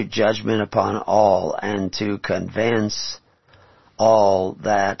execute judgment upon all, and to convince all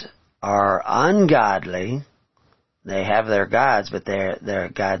that are ungodly. They have their gods, but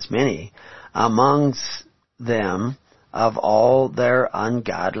they're gods many, amongst them of all their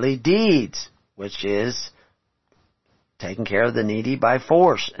ungodly deeds, which is taking care of the needy by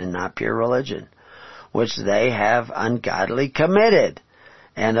force and not pure religion, which they have ungodly committed,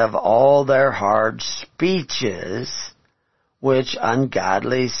 and of all their hard speeches, which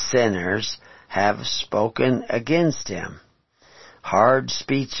ungodly sinners have spoken against him. Hard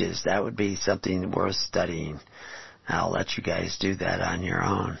speeches, that would be something worth studying. I'll let you guys do that on your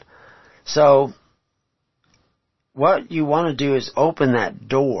own. So, what you want to do is open that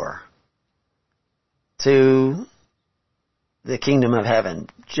door to the kingdom of heaven.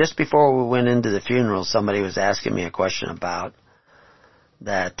 Just before we went into the funeral, somebody was asking me a question about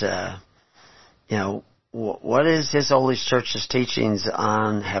that, what is His Holy Church's teachings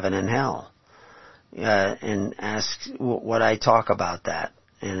on heaven and hell? And asked what I talk about that.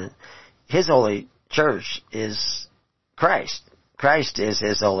 And His Holy Church is Christ. Christ is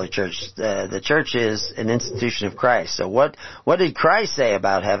His holy church. The church is an institution of Christ. So what did Christ say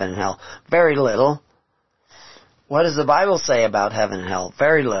about heaven and hell? Very little. What does the Bible say about heaven and hell?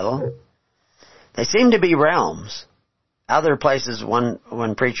 Very little. They seem to be realms. Other places,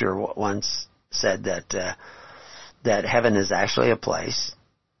 one preacher once said that heaven is actually a place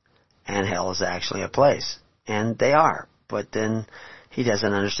and hell is actually a place. And they are. But then he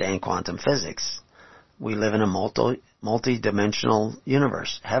doesn't understand quantum physics. We live in a multi-dimensional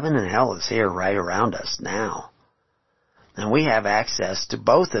universe. Heaven and hell is here right around us now. And we have access to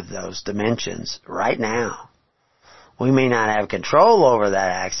both of those dimensions right now. We may not have control over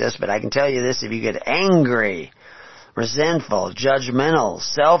that access, but I can tell you this, if you get angry, resentful, judgmental,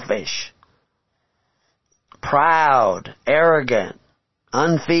 selfish, proud, arrogant,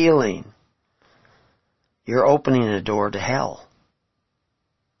 unfeeling, you're opening a door to hell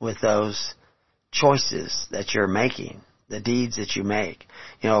with those choices that you're making, the deeds that you make.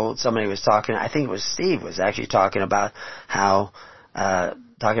 Somebody was talking, I think it was Steve, was actually talking about how,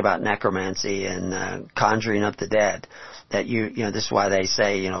 talking about necromancy and conjuring up the dead. That this is why they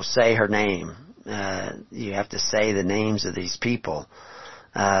say, say her name. You have to say the names of these people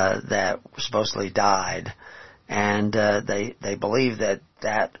that supposedly died. And they believe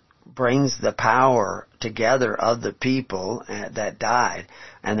that brings the power together of the people that died,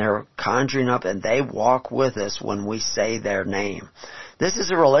 and they're conjuring up, and they walk with us when we say their name. This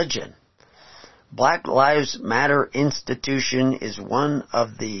is a religion. Black Lives Matter institution is one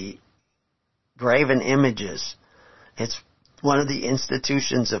of the graven images. It's one of the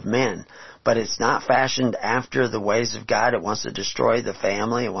institutions of men, but it's not fashioned after the ways of God. It wants to destroy the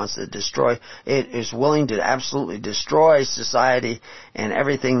family. It is willing to absolutely destroy society and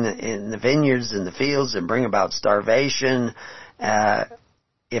everything in the vineyards and the fields and bring about starvation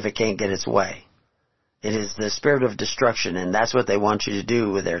if it can't get its way. It is the spirit of destruction, and that's what they want you to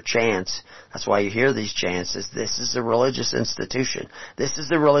do with their chants. That's why you hear these chants. This is a religious institution. This is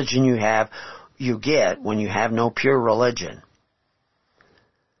the religion you get when you have no pure religion.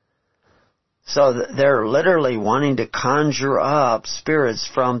 So they're literally wanting to conjure up spirits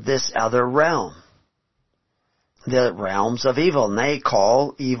from this other realm. The realms of evil, and they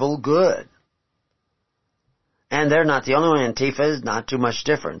call evil good. And they're not the only one. Antifa is not too much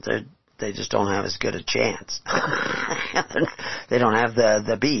different. They just don't have as good a chance. They don't have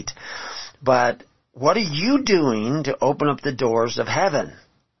the beat. But what are you doing to open up the doors of heaven?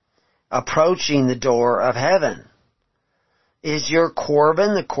 Approaching the door of heaven. Is your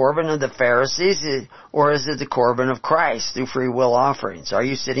Corban the Corban of the Pharisees, or is it the Corban of Christ through free will offerings? Are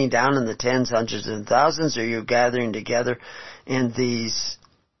you sitting down in the tens, hundreds, and thousands, or are you gathering together in these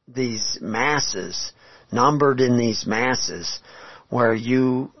masses, numbered in these masses, where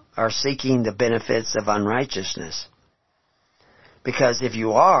you are seeking the benefits of unrighteousness? Because if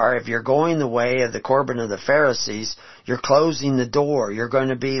you're going the way of the Corban of the Pharisees, you're closing the door. You're going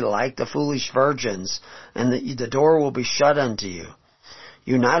to be like the foolish virgins, and the door will be shut unto you.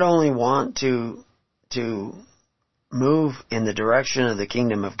 You not only want to move in the direction of the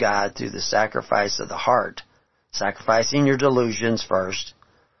kingdom of God through the sacrifice of the heart, sacrificing your delusions first,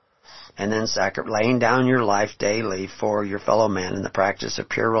 And then laying down your life daily for your fellow man in the practice of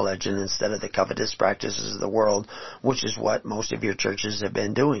pure religion instead of the covetous practices of the world, which is what most of your churches have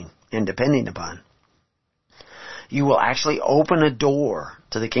been doing and depending upon. You will actually open a door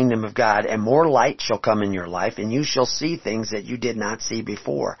to the kingdom of God, and more light shall come in your life, and you shall see things that you did not see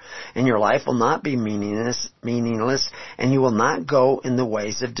before. And your life will not be meaningless, and you will not go in the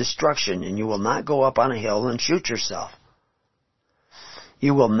ways of destruction, and you will not go up on a hill and shoot yourself.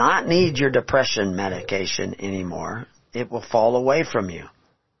 You will not need your depression medication anymore. It will fall away from you.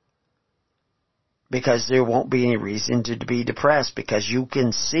 Because there won't be any reason to be depressed, because you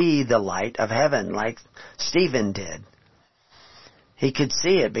can see the light of heaven like Stephen did. He could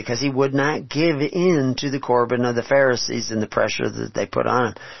see it because he would not give in to the Corbin of the Pharisees and the pressure that they put on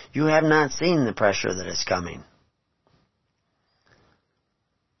him. You have not seen the pressure that is coming.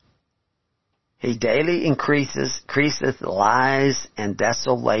 He daily increaseth lies and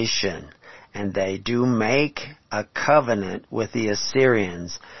desolation, and they do make a covenant with the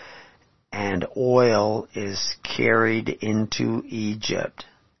Assyrians, and oil is carried into Egypt,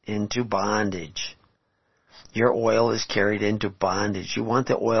 into bondage. Your oil is carried into bondage. You want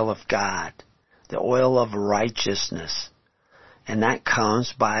the oil of God, the oil of righteousness. And that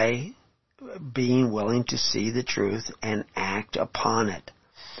comes by being willing to see the truth and act upon it.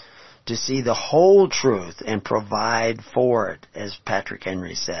 To see the whole truth and provide for it, as Patrick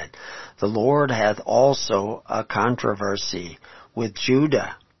Henry said. The Lord hath also a controversy with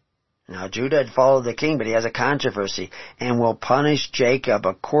Judah. Now Judah had followed the king, but he has a controversy, and will punish Jacob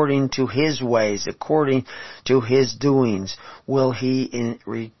according to his ways, according to his doings, will he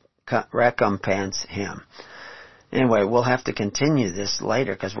recompense him. Anyway, we'll have to continue this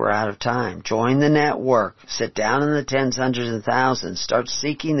later because we're out of time. Join the network. Sit down in the tens, hundreds, and thousands. Start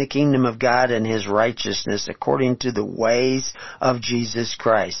seeking the kingdom of God and His righteousness according to the ways of Jesus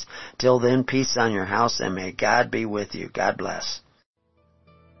Christ. Till then, peace on your house, and may God be with you. God bless.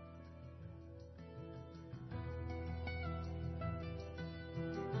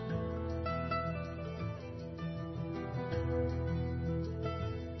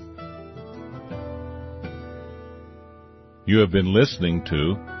 You have been listening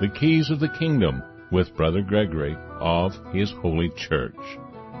to The Keys of the Kingdom with Brother Gregory of His Holy Church.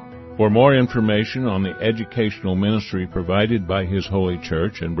 For more information on the educational ministry provided by His Holy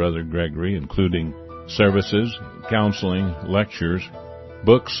Church and Brother Gregory, including services, counseling, lectures,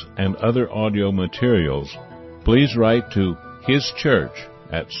 books, and other audio materials, please write to His Church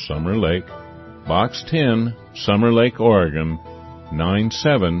at Summer Lake, Box 10, Summer Lake, Oregon,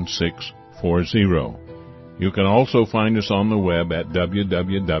 97640. You can also find us on the web at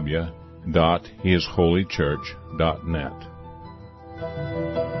www.hisholychurch.net.